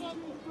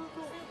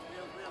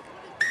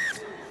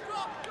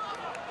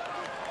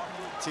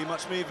 Too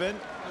much movement.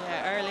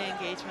 Yeah, early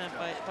engagement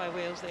by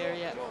Wales there,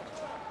 yeah.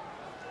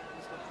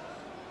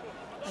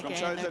 Scrum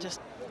Again, they're chosen.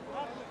 just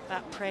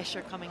that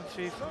pressure coming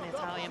through from the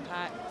Italian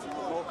pack.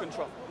 More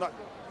control. No.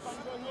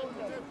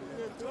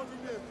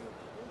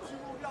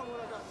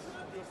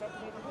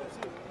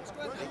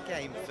 Big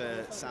game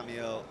for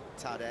Samuel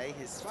Tade,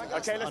 his first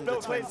Okay, let's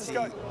build, please, let's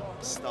under-20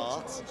 go.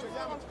 start.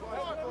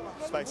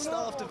 Space.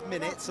 Starved of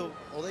minutes,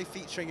 although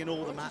featuring in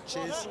all the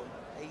matches.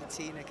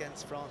 18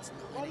 against France,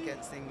 9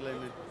 against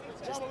England, and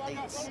just 8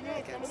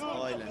 against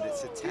Ireland.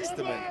 It's a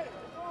testament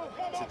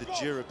to the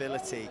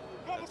durability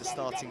of the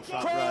starting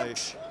front row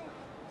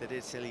that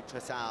Italy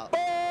put out.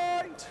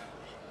 Point.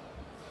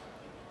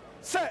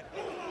 Set.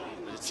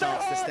 A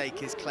chance to stake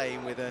his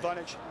claim with a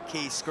Advantage.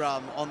 key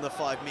scrum on the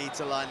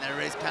 5-metre line.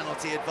 There is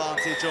penalty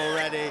advantage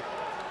already.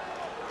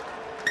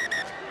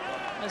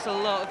 There's a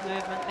lot of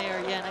movement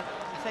there, yeah,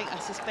 and I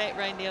suspect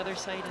round the other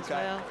side as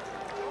well.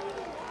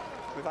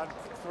 We've had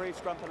 3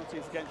 scrum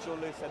penalties against your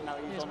loose head. Now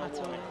he's Here's on a Matole.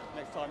 warning.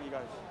 Next time he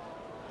goes.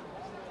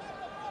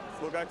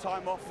 We'll go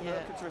time off. Yeah,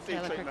 Looking to receive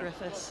Kelleher treatment.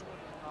 Griffiths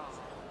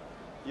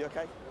You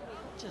okay?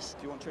 just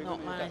Do you want treatment?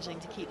 not Are you okay? managing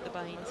to keep the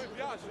bind.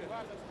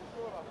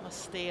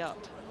 Must stay up.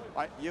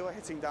 You are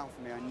hitting down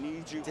for me. I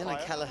need you Dylan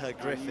higher. Kelleher I need you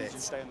to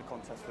Griffiths stay in the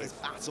contest, please. He's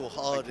battle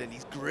hardened,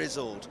 he's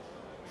grizzled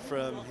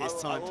from his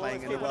time I'll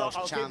playing in the always Welsh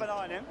I'll keep champ an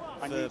eye on him.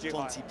 I for need you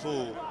higher.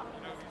 Pontypool.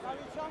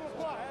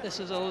 This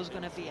was always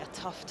going to be a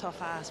tough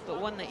ask, but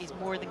one that he's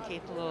more than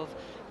capable of.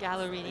 He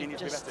Gallerini needs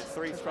to be just better.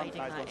 3 scrums providing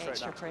now. He's gone that straight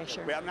extra down.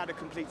 pressure. We haven't had a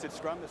completed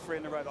scrum. There's 3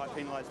 in a row that I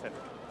penalised him.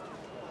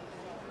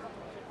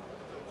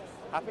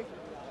 Happy?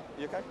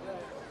 You okay?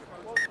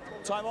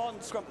 Time on.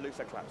 Scrum. Loose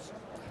head collapse.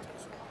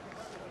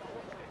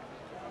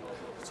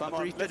 Time A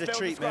on. brief Let's bit of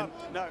build the scrum.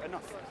 treatment. No,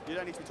 enough. You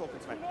don't need to be talking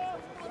to me.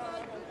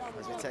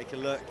 As we take a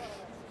look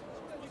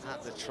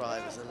at the try,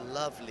 there's a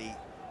lovely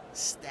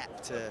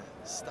step to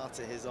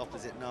stutter his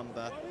opposite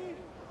number.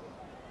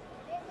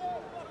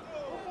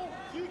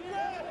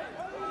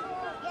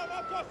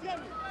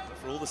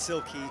 For all the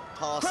silky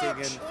passing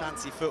and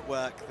fancy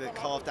footwork that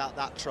carved out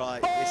that try,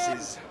 this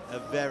is a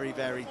very,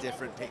 very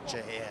different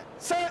picture here.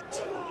 Set.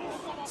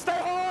 Stay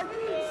high.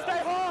 Stay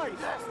high.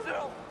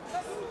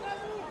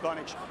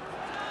 Advantage.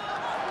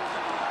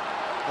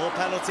 More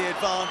penalty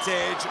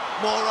advantage,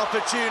 more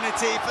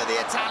opportunity for the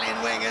Italian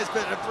wingers,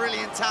 but a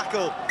brilliant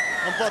tackle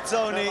on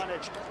Bozzoni.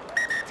 Advantage.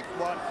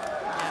 1.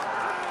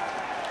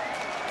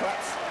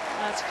 Collapse.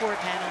 That's 4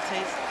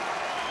 penalties.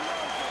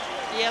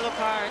 Yellow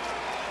card.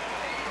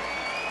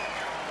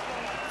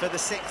 For the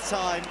 6th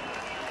time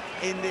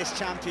in this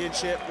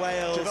championship,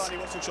 Wales Giovanni,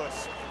 what's your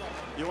choice?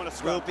 You want to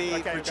scrum? will be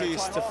Okay,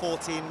 reduced to time off.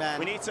 14 men.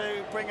 We need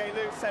to bring a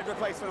loose head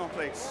replacement on,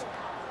 please.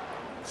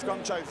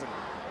 Scrum chosen.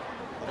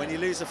 When you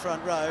lose a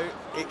front row,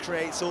 it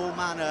creates all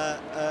manner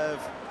of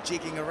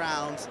jigging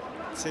around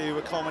to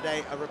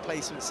accommodate a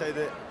replacement so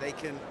that they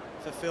can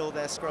fulfil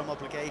their scrum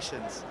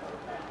obligations.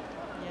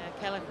 Yeah,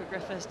 Kelleher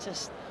Griffiths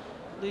just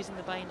losing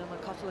the bind on a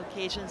couple of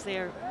occasions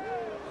there.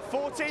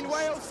 14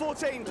 Wales,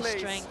 14 The please.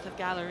 strength of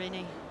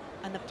Gallerini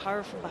and the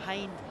power from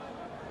behind.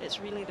 It's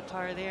really the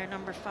power there.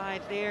 Number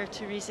 5 there,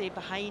 Therese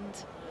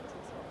behind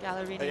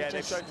Gallerini. Yeah,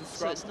 just, they've shown to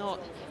so scrum.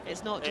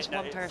 it's not just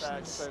one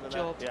person's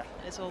job. Yeah.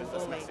 It's all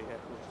That's Ole. messy here.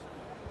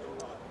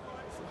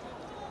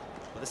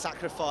 Well, the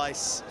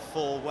sacrifice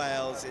for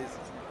Wales is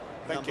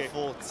number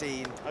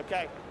 14.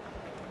 Okay.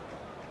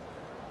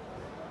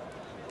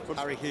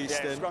 Harry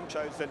Houston. Yeah, scrum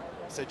chosen.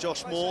 So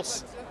Josh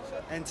Morse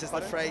enters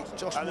the fray.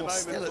 Josh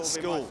Morse still at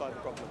school.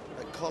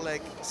 A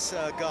colleague,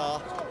 Sir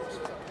Gar,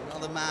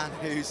 another man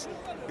who's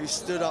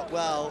stood up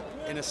well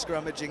in a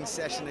scrummaging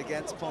session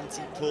against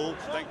Pontypool.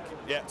 Thank you.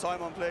 Yeah,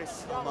 time on,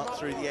 please. I'm up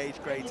through the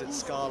age grades at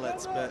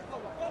Scarlets, but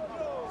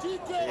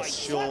this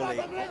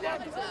surely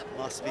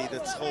must be the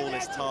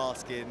tallest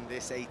task in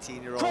this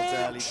 18-year-old's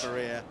early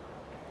career.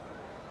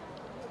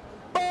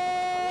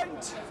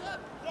 Point!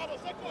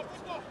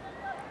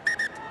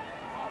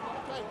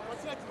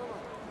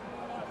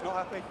 Not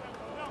happy?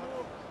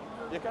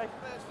 You okay?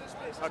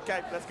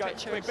 Okay, let's go.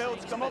 Richards Quick build,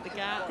 saying come about on. the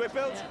gap. Quick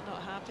build. Yeah,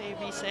 not happy,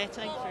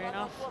 resetting, fair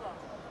enough.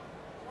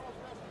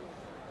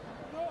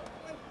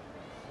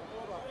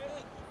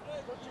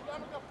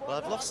 Well,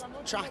 I've lost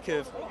track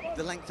of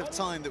the length of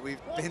time that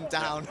we've been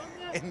down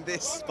in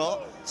this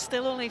spot.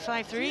 Still only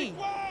 5-3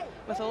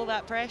 with all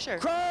that pressure.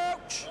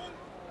 Crouch!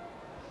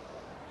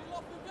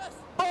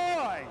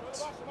 Bind!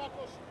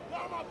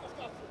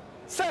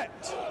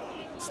 Set!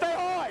 Stay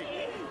high!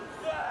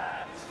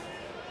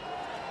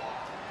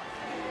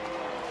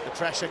 The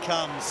pressure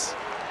comes.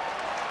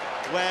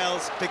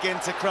 Wales begin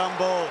to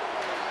crumble.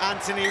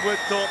 Anthony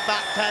Woodthorpe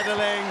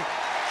backpedaling,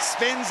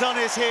 spins on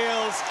his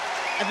heels,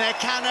 and there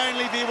can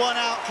only be one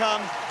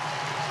outcome.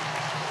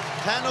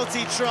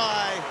 Penalty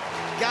try.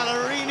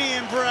 Gallerini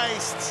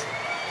embraced.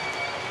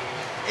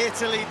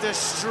 Italy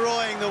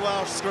destroying the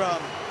Welsh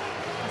scrum.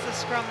 It's a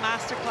scrum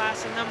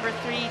masterclass, and number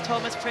 3,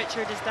 Thomas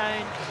Pritchard, is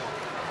down.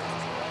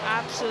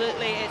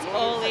 Absolutely, it's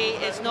Ole,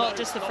 it's not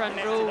just the front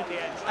row.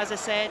 As I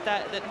said,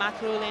 that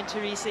Macrole and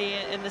Therese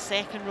in the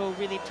second row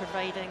really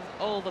providing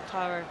all the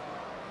power.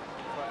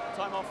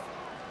 Time off.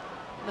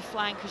 The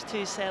flankers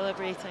too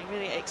celebrating,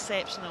 really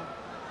exceptional.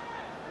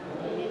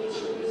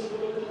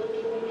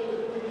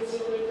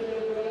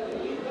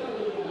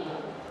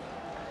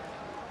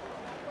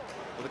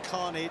 Well, the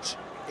carnage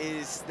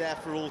is there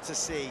for all to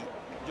see.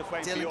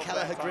 Dylan Dylan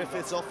Kelleher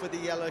Griffiths off with the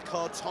yellow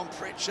card, Tom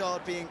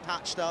Pritchard being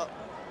patched up.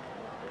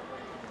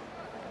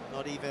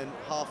 Not even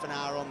half an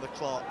hour on the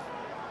clock.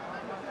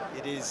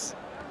 It is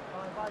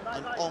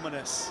an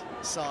ominous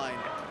sign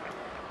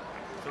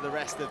for the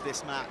rest of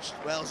this match.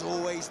 Wales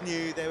always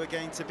knew they were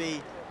going to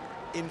be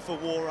in for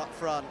war up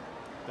front,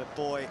 but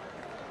boy,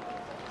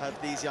 have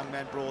these young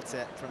men brought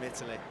it from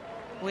Italy.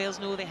 Wales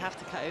know they have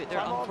to cut out their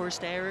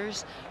unforced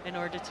errors in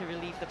order to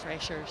relieve the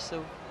pressure,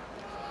 so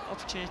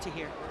opportunity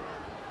here.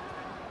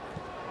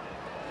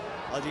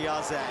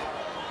 Adiaze,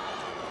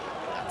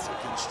 that's a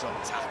good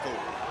strong tackle.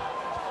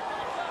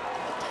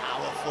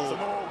 Powerful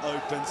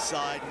open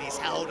side, and he's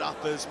held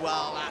up as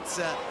well. That's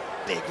a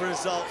big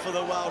result for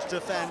the Welsh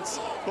defence.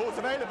 Ball's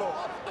available.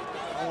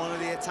 And one of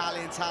the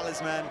Italian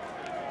talisman.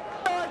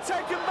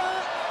 Take him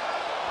back.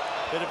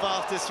 Bit of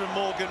afters from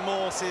Morgan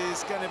Morse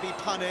is going to be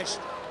punished.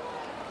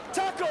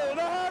 Tackle,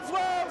 no hands,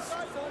 Wales.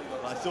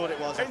 Well, I thought it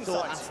was. I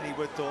thought Anthony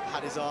Woodthorpe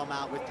had his arm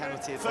out with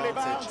penalty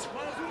advantage.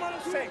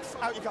 6,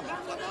 out you come.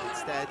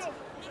 Instead,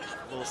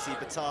 we'll see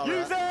Batara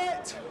Use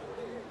it.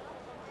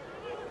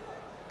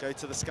 go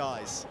to the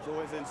skies. It's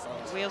always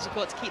inside. Wales have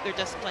got to keep their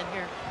discipline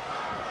here.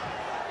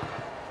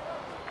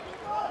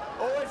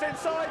 Always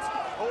inside.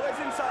 Always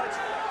inside.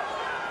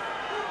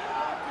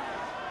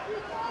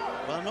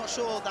 Well, I'm not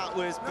sure that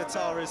was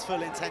Batara's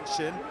full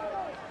intention.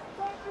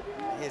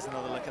 Here's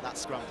another look at that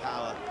scrum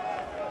power.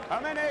 How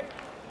many?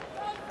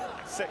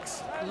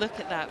 6. Look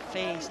at that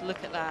face,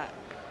 look at that.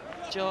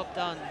 Job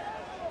done.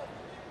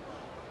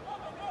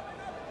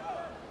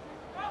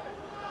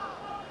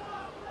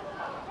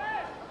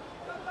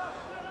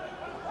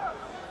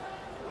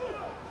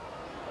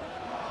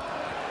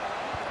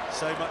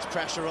 So much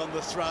pressure on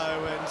the throw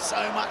and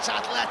so much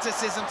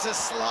athleticism to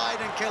slide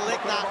and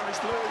collect that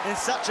in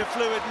such a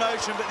fluid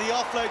motion, but the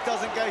offload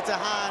doesn't go to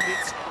hand.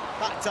 It's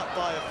backed up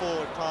by a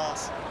forward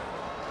pass.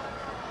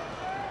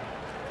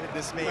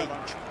 Goodness me.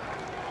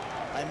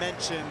 I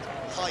mentioned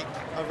hype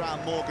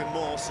around Morgan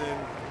Morse,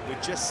 and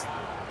we're just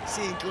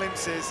seeing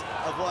glimpses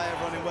of why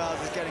everyone in Wales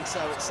is getting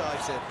so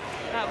excited.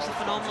 That was a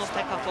phenomenal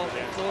pick-up off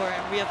the floor,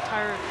 and real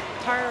power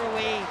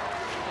away,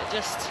 but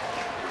just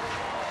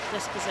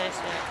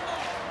dispossessed it.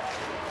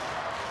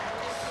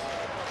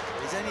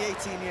 He's only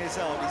 18 years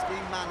old. He's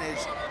being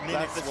managed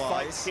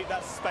minutes-wise. Keep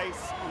that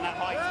space and that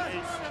height,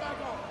 please.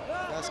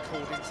 First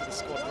called into the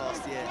squad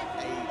last year,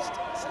 aged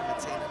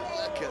 17. And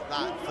look at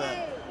that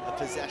for a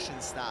possession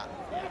stat.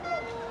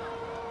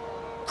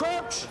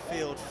 Crouch. The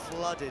field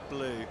flooded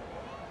blue.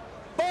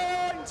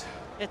 Bind.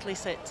 Italy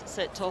sit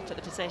top at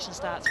the possession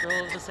stats for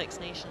all of the Six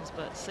Nations,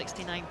 but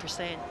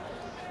 69%.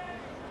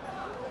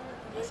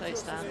 It's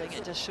outstanding.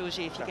 It just shows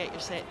you if you get your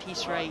set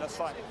piece right. That's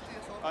fine.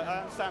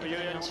 I understand, but you're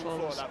the only one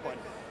before at that point.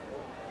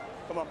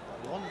 Come on.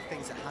 One of the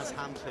things that has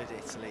hampered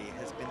Italy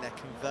has been their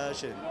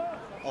conversion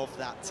of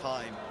that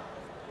time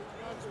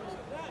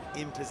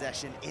in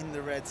possession in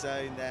the red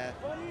zone. Their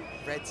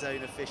red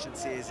zone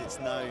efficiency, as it's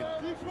known,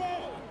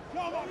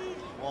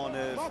 one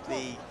of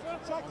the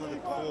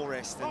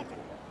poorest, and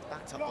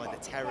backed up by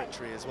the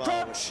territory as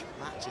well, which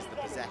matches the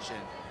possession.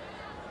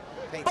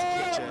 Paints a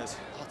picture of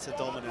utter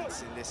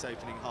dominance in this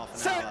opening half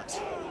an hour.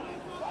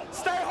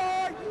 Stay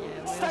high!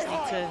 Yeah,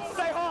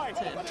 Wales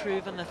need to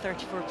improve on the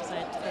 34%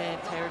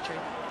 territory.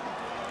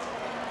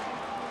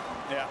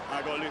 Yeah,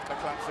 I got to lose my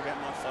clamps again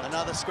myself.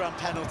 Another scrum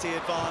penalty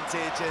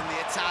advantage, and the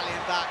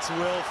Italian backs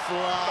will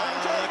fly.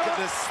 Look at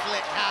the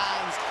slick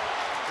hands,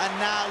 and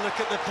now look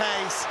at the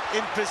pace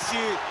in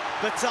pursuit.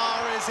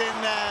 Batara's in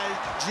there,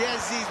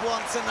 Jezzi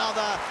wants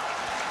another.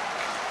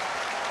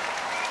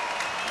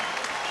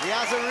 The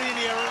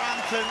Azzarini are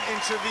rampant in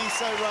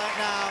Treviso right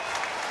now.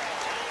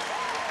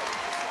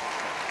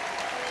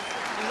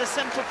 It was a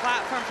simple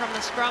platform from the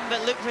scrum,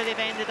 but look where they've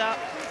ended up.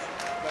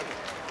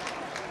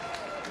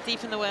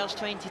 Deep in the Welsh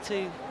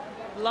 22.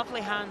 Lovely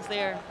hands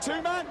there.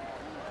 Two man!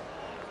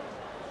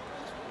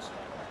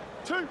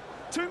 Two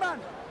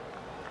man!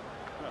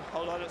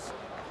 Hold on,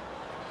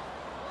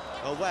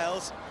 Well,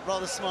 Wales,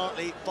 rather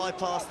smartly,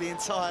 bypass the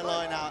entire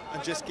line out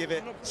and just give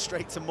it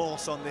straight to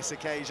Morse on this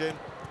occasion.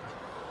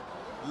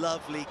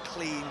 Lovely,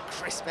 clean,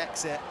 crisp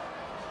exit.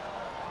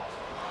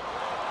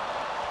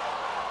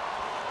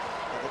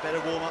 But they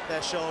better warm up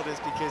their shoulders,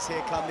 because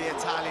here come the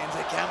Italians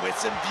again with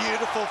some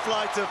beautiful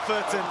flight of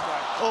foot. And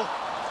oh,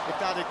 if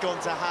that had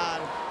gone to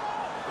hand,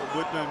 but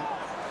Woodman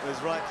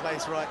was right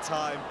place, right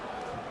time.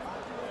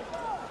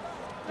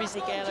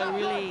 Rizighello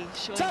really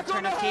showing a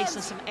turn of pace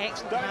and some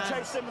excellent hands. Don't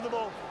chase him with the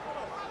ball.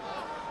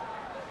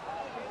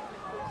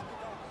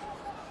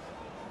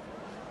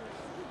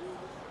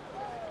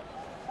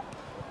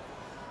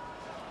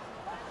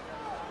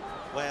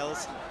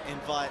 Wales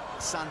invite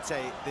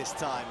Sante this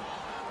time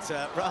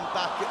to run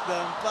back at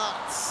them,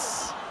 but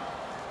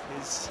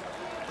his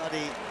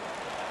buddy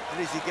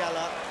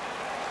Rizighello,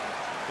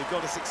 who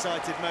got us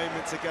excited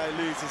moments ago,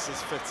 loses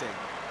his footing.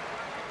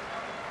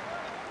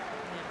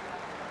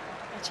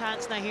 Yeah. A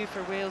chance now here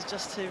for Wales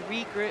just to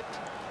regroup,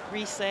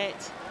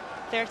 reset.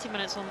 30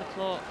 minutes on the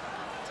clock,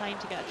 time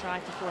to get a try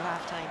before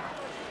half-time.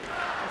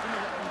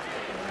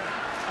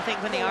 I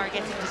think when they are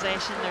getting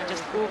possession, they're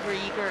just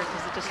over-eager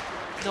because they're just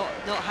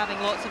not having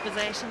lots of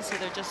possession, so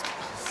they're just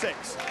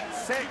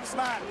Six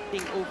man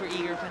being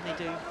over-eager when they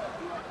do.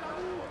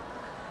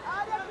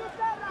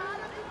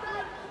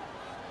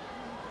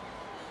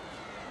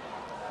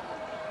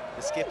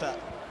 The skipper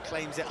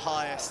claims it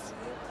highest,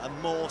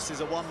 and Morse is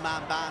a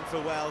one-man band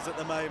for Wales at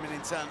the moment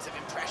in terms of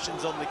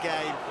impressions on the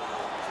game.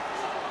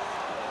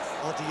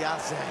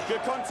 Odiaze.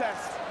 Good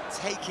contest.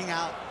 Taking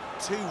out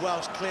two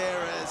Welsh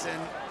clearers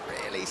and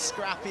really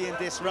scrappy and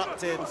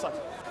disrupted.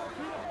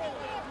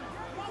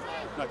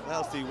 No,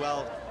 Wales do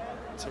well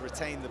to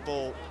retain the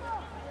ball.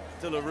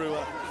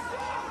 Delarua.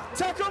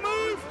 Tackle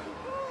move!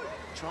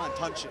 Try and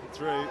punch it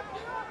through.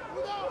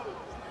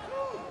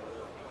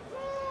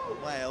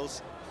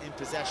 Wales in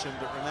possession,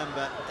 but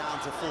remember, down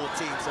to 14,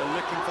 so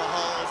looking for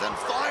holes and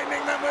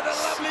finding them with a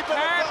lovely bit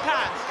of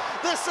pass.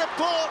 The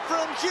support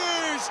from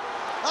Hughes.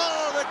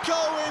 Oh, the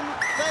Colwyn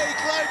Bay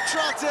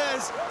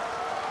Globetrotters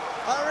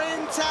are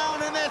in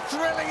town and they're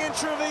thrilling in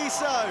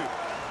Treviso.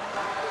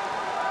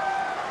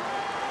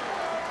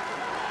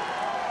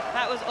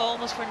 That was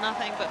almost for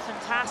nothing, but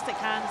fantastic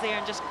hands there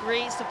and just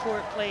great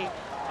support play.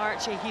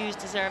 Archie Hughes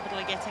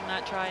deservedly getting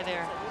that try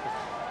there.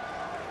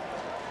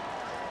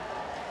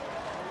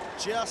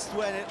 Just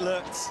when it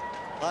looked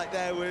like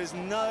there was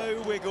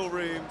no wiggle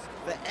room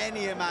for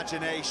any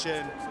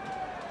imagination,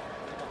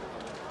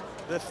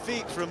 the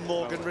feet from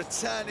Morgan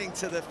returning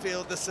to the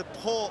field, the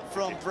support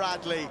from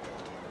Bradley,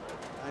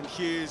 and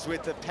Hughes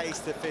with the pace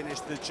to finish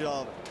the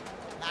job.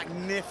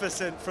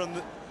 Magnificent from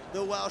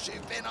the Welsh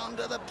who've been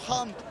under the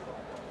pump.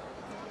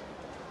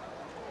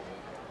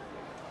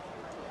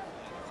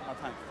 Oh,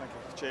 thank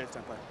you. Cheers,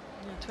 Tempo.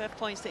 12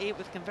 points to 8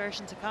 with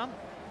conversion to come.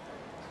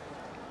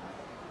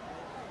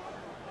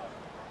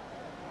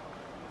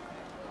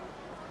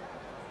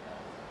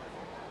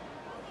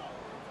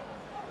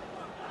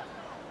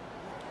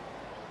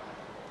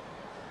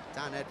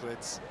 Dan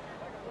Edwards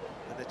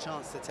with a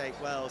chance to take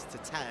Wales to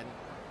 10.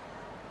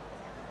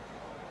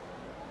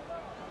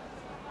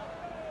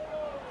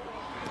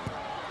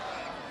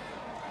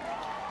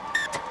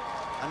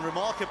 And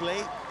remarkably,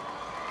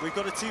 we've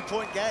got a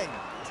 2-point game.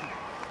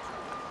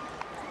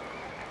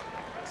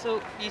 So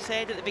you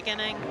said at the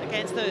beginning,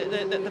 against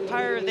the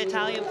power of the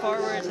Italian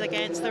forwards,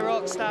 against the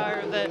rock star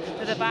of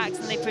the backs,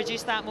 and they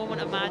produced that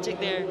moment of magic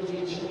there.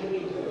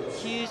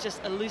 Hughes,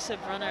 just elusive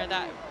runner.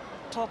 That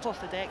top off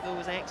the deck, though,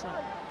 was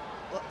excellent.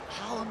 Well,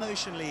 how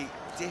emotionally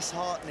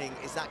disheartening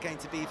is that going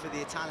to be for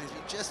the Italians?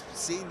 We've just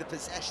seen the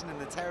possession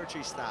and the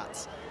territory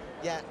stats,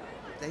 yet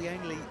they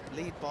only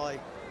lead by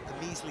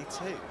a measly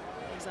 2.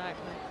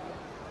 Exactly.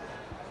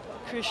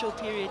 Crucial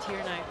period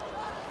here now.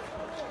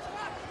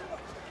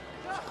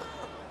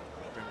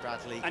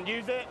 Bradley. And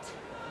use it.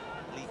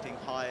 Leaping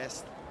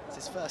highest. It's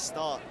his first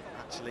start,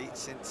 actually,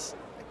 since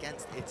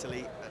against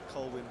Italy at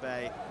Colwyn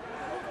Bay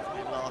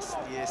in last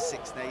year's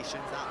Six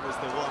Nations. That was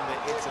the one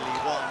that Italy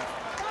won.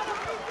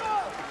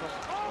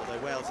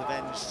 Although Wales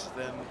avenged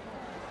them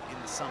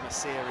in the summer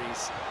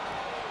series.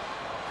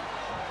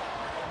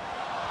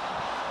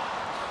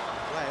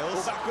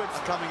 Wales are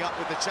coming up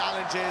with the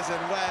challenges,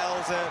 and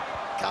Wales are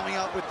coming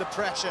up with the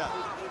pressure.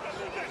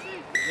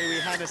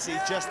 Louis Hennessy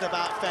just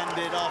about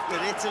fended off,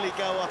 but Italy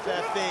go off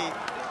their feet.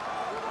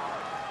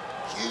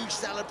 Huge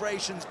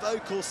celebrations,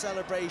 vocal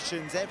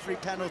celebrations. Every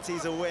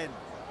penalty's a win.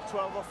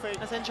 12 off feet.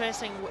 That's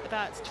interesting.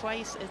 That's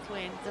twice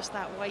Italy, and just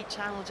that wide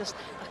channel, just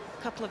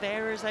a couple of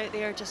errors out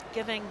there, just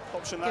giving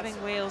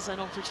Wales an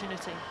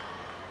opportunity.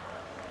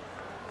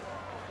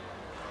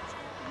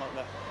 Not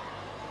there.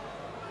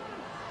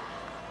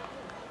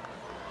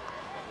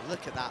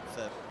 Look at that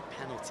for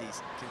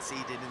penalties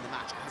conceded in the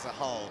match as a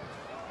whole.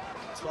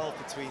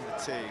 12 between the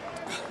two.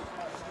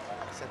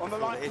 Said On the before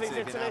line, that please, Italy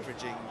have been Italy.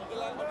 averaging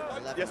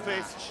 11 Yes,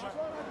 please. match.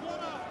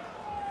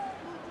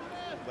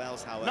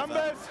 Wales, however,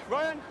 Numbers,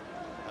 Ryan.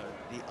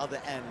 are the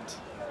other end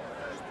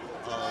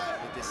of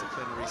the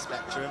disciplinary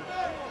spectrum.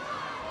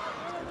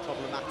 It's been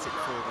problematic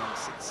for them.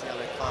 6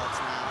 yellow cards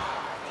now.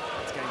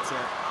 It's going to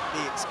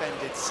be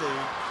expended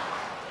soon.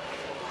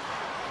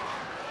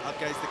 Up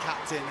goes the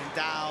captain, and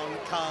down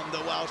come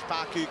the Welsh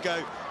pack, who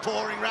go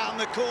pouring round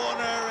the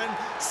corner and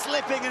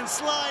slipping and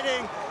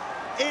sliding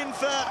in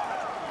for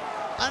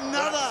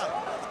another.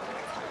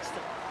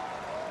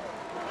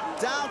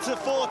 Down to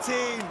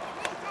 14,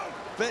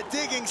 but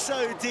digging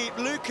so deep,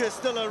 Lucas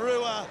de la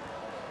Rua.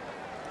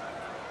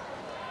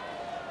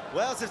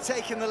 Wales have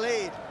taken the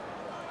lead.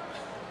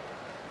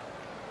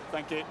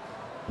 Thank you.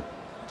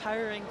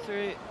 Powering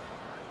through.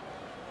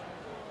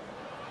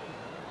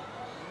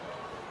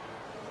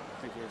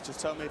 Thank you. Just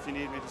tell me if you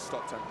need me to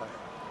stop tempo.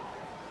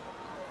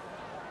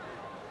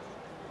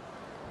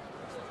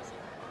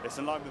 It's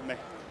in line with me.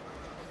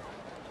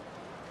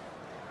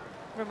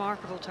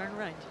 Remarkable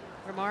turnaround.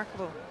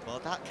 Remarkable. Well,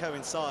 that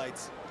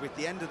coincides with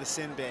the end of the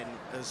sin bin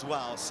as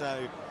well,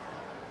 so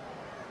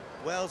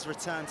Wales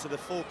return to the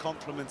full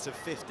complement of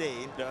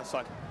 15. Yeah, that's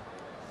fine.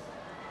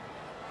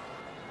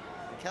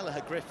 And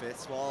Kelleher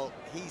Griffiths, while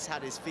he's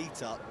had his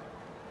feet up,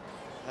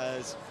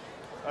 has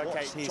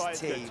watched his try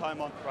is good. team Time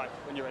on. Right,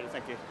 when you're ready,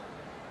 thank you.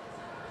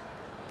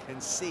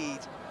 concede,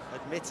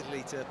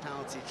 admittedly, to a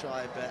penalty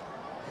try, but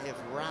they have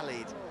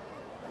rallied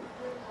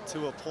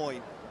to a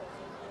point.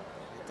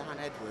 Dan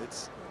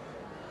Edwards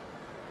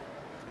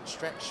can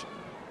stretch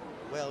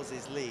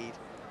Wales's lead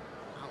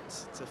out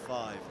to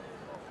 5.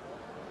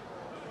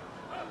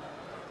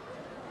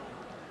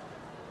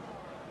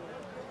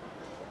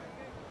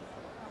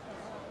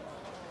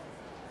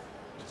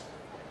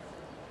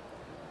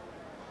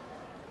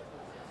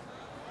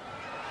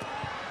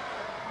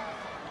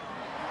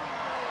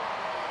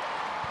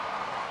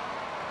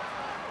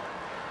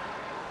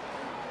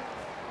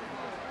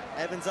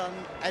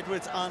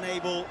 Edwards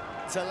unable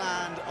to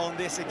land on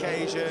this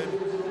occasion,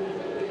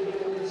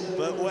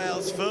 but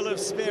Wales full of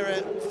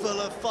spirit, full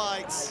of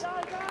fights,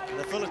 and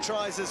they're full of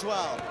tries as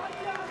well.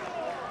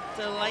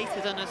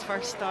 Delighted on his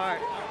first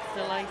start.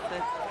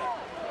 Delighted.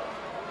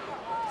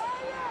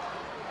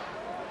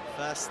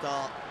 First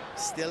start,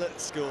 still at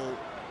school,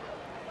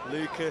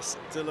 Lucas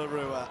de la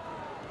Rua,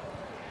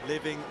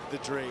 living the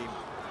dream.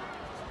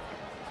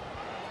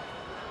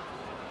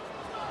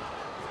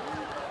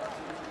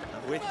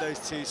 With those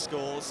 2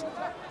 scores,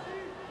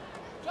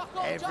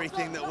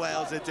 everything that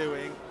Wales are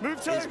doing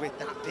is with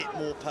that bit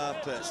more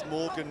purpose.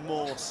 Morgan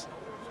Morse,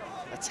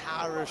 a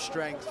tower of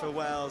strength for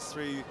Wales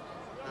through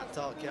that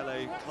dark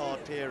yellow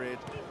card period.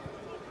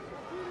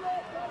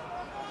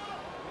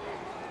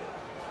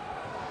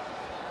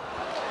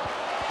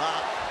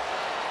 But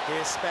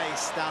here's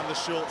space down the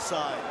short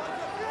side.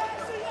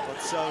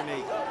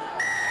 Botsoni,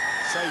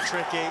 so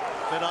tricky,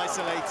 but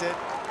isolated.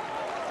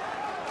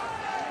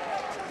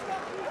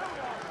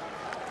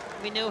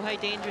 We know how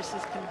dangerous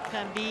this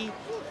can be.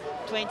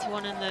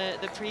 21 in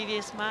the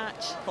previous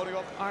match. Holding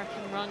up.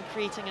 Arcing run,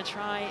 creating a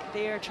try.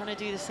 They're trying to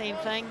do the same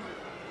thing.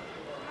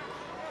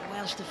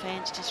 Welsh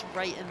defence just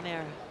right in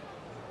there.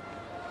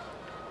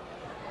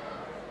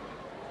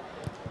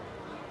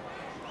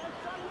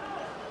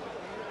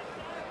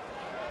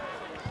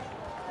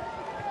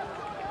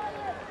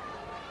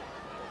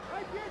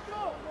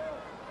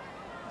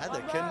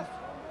 Heather, can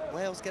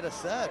Wales get a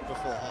third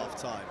before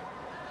half-time?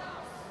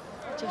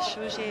 Just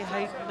shows you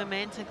how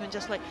momentum can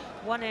just like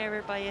one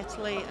error by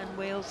Italy and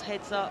Wales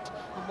heads up,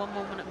 and one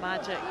moment of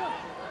magic,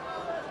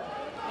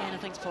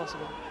 anything's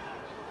possible.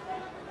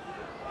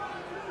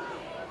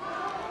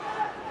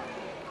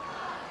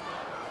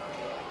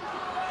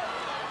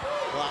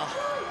 Well,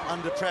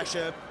 under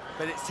pressure,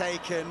 but it's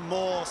taken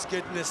Morse,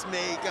 goodness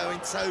me, going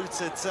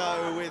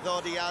toe-to-toe with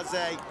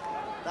Odiaze.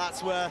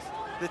 That's worth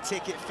the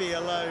ticket fee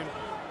alone.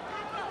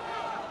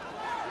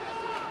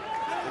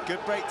 A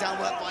good breakdown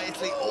work by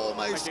Italy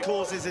almost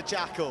causes a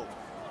jackal.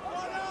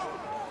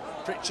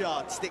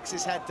 Pritchard sticks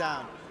his head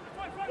down.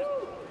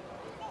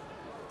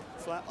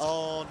 flat.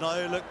 Oh,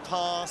 no look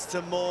pass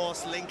to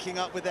Morse, linking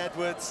up with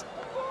Edwards.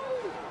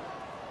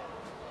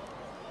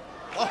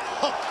 Oh,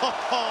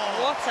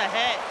 what a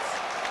hit.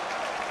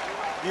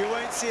 you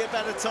won't see a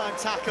better time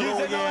tackle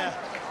all year.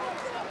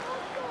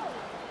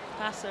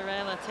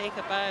 Passarella, take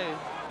a bow.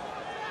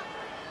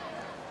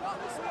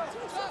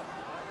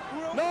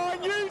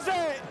 9, use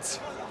it!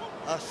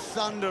 A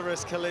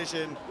thunderous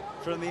collision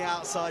from the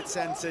outside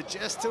centre,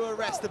 just to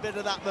arrest a bit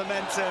of that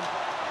momentum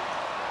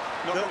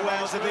that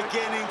Wales are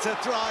beginning to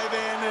thrive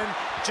in, and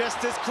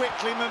just as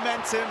quickly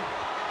momentum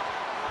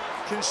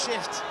can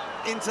shift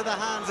into the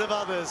hands of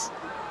others.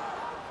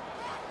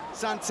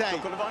 Sante,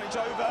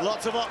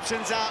 lots of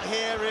options out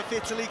here if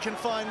Italy can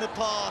find the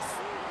path.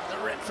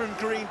 The rip from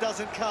Green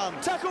doesn't come.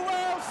 Tackle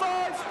Wales,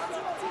 5!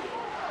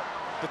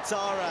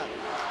 Batara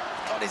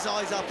got his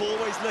eyes up,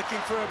 always looking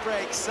for a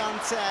break.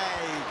 Sante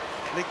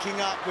linking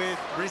up with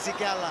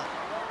Rizigella.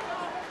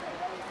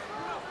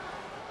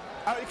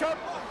 Out you come.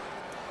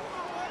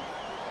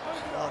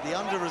 Oh, the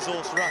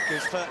under-resourced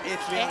ruckers put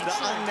Italy under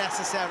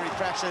unnecessary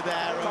pressure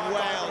there, and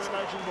Wales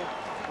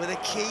with a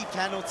key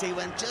penalty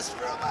when just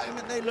for a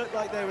moment they looked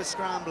like they were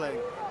scrambling.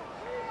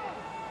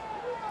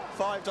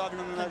 5 diving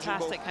on the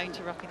Fantastic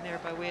counter-rucking there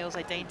by Wales,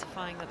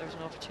 identifying that there was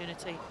an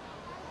opportunity.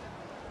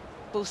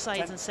 Both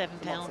sides and 7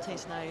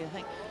 penalties now, I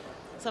think.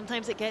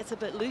 Sometimes it gets a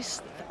bit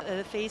loose,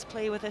 the phase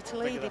play with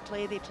Italy. They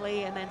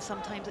play, and then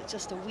sometimes it's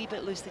just a wee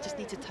bit loose. They just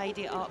need to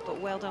tidy it up,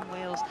 but well done,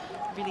 Wales,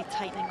 really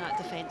tightening that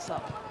defence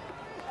up.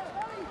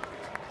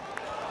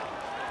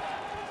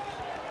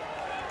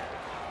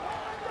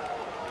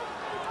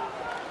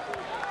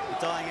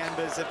 The dying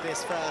embers of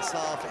this first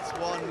half, it's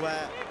one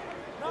where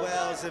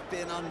Wales have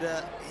been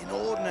under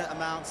inordinate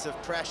amounts of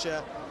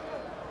pressure.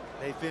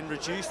 They've been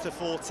reduced to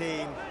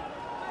 14.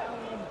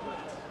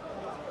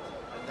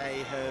 They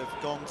have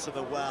gone to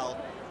the well.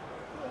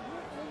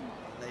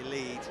 They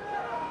lead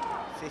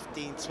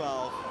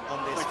 15-12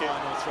 on this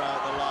final throw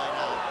at the line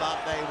out, but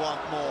they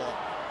want more.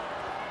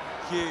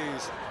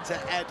 Hughes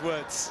to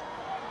Edwards,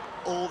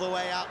 all the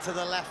way out to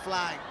the left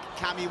flank.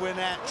 Cammy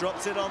Wynette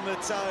drops it on the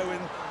toe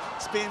and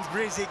spins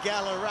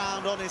Rizigella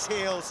around on his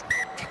heels.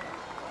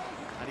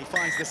 And he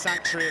finds the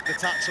sanctuary at the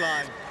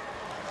touchline.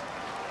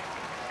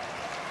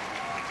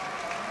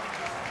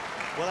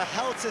 Well, a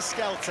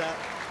helter-skelter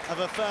of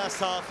a first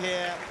half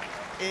here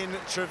in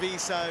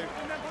Treviso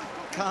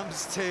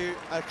comes to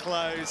a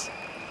close.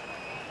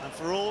 And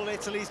for all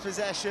Italy's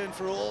possession,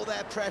 for all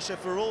their pressure,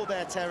 for all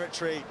their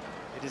territory,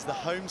 it is the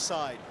home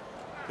side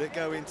that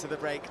go into the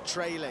break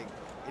trailing.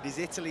 It is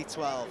Italy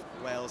 12,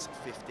 Wales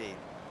 15.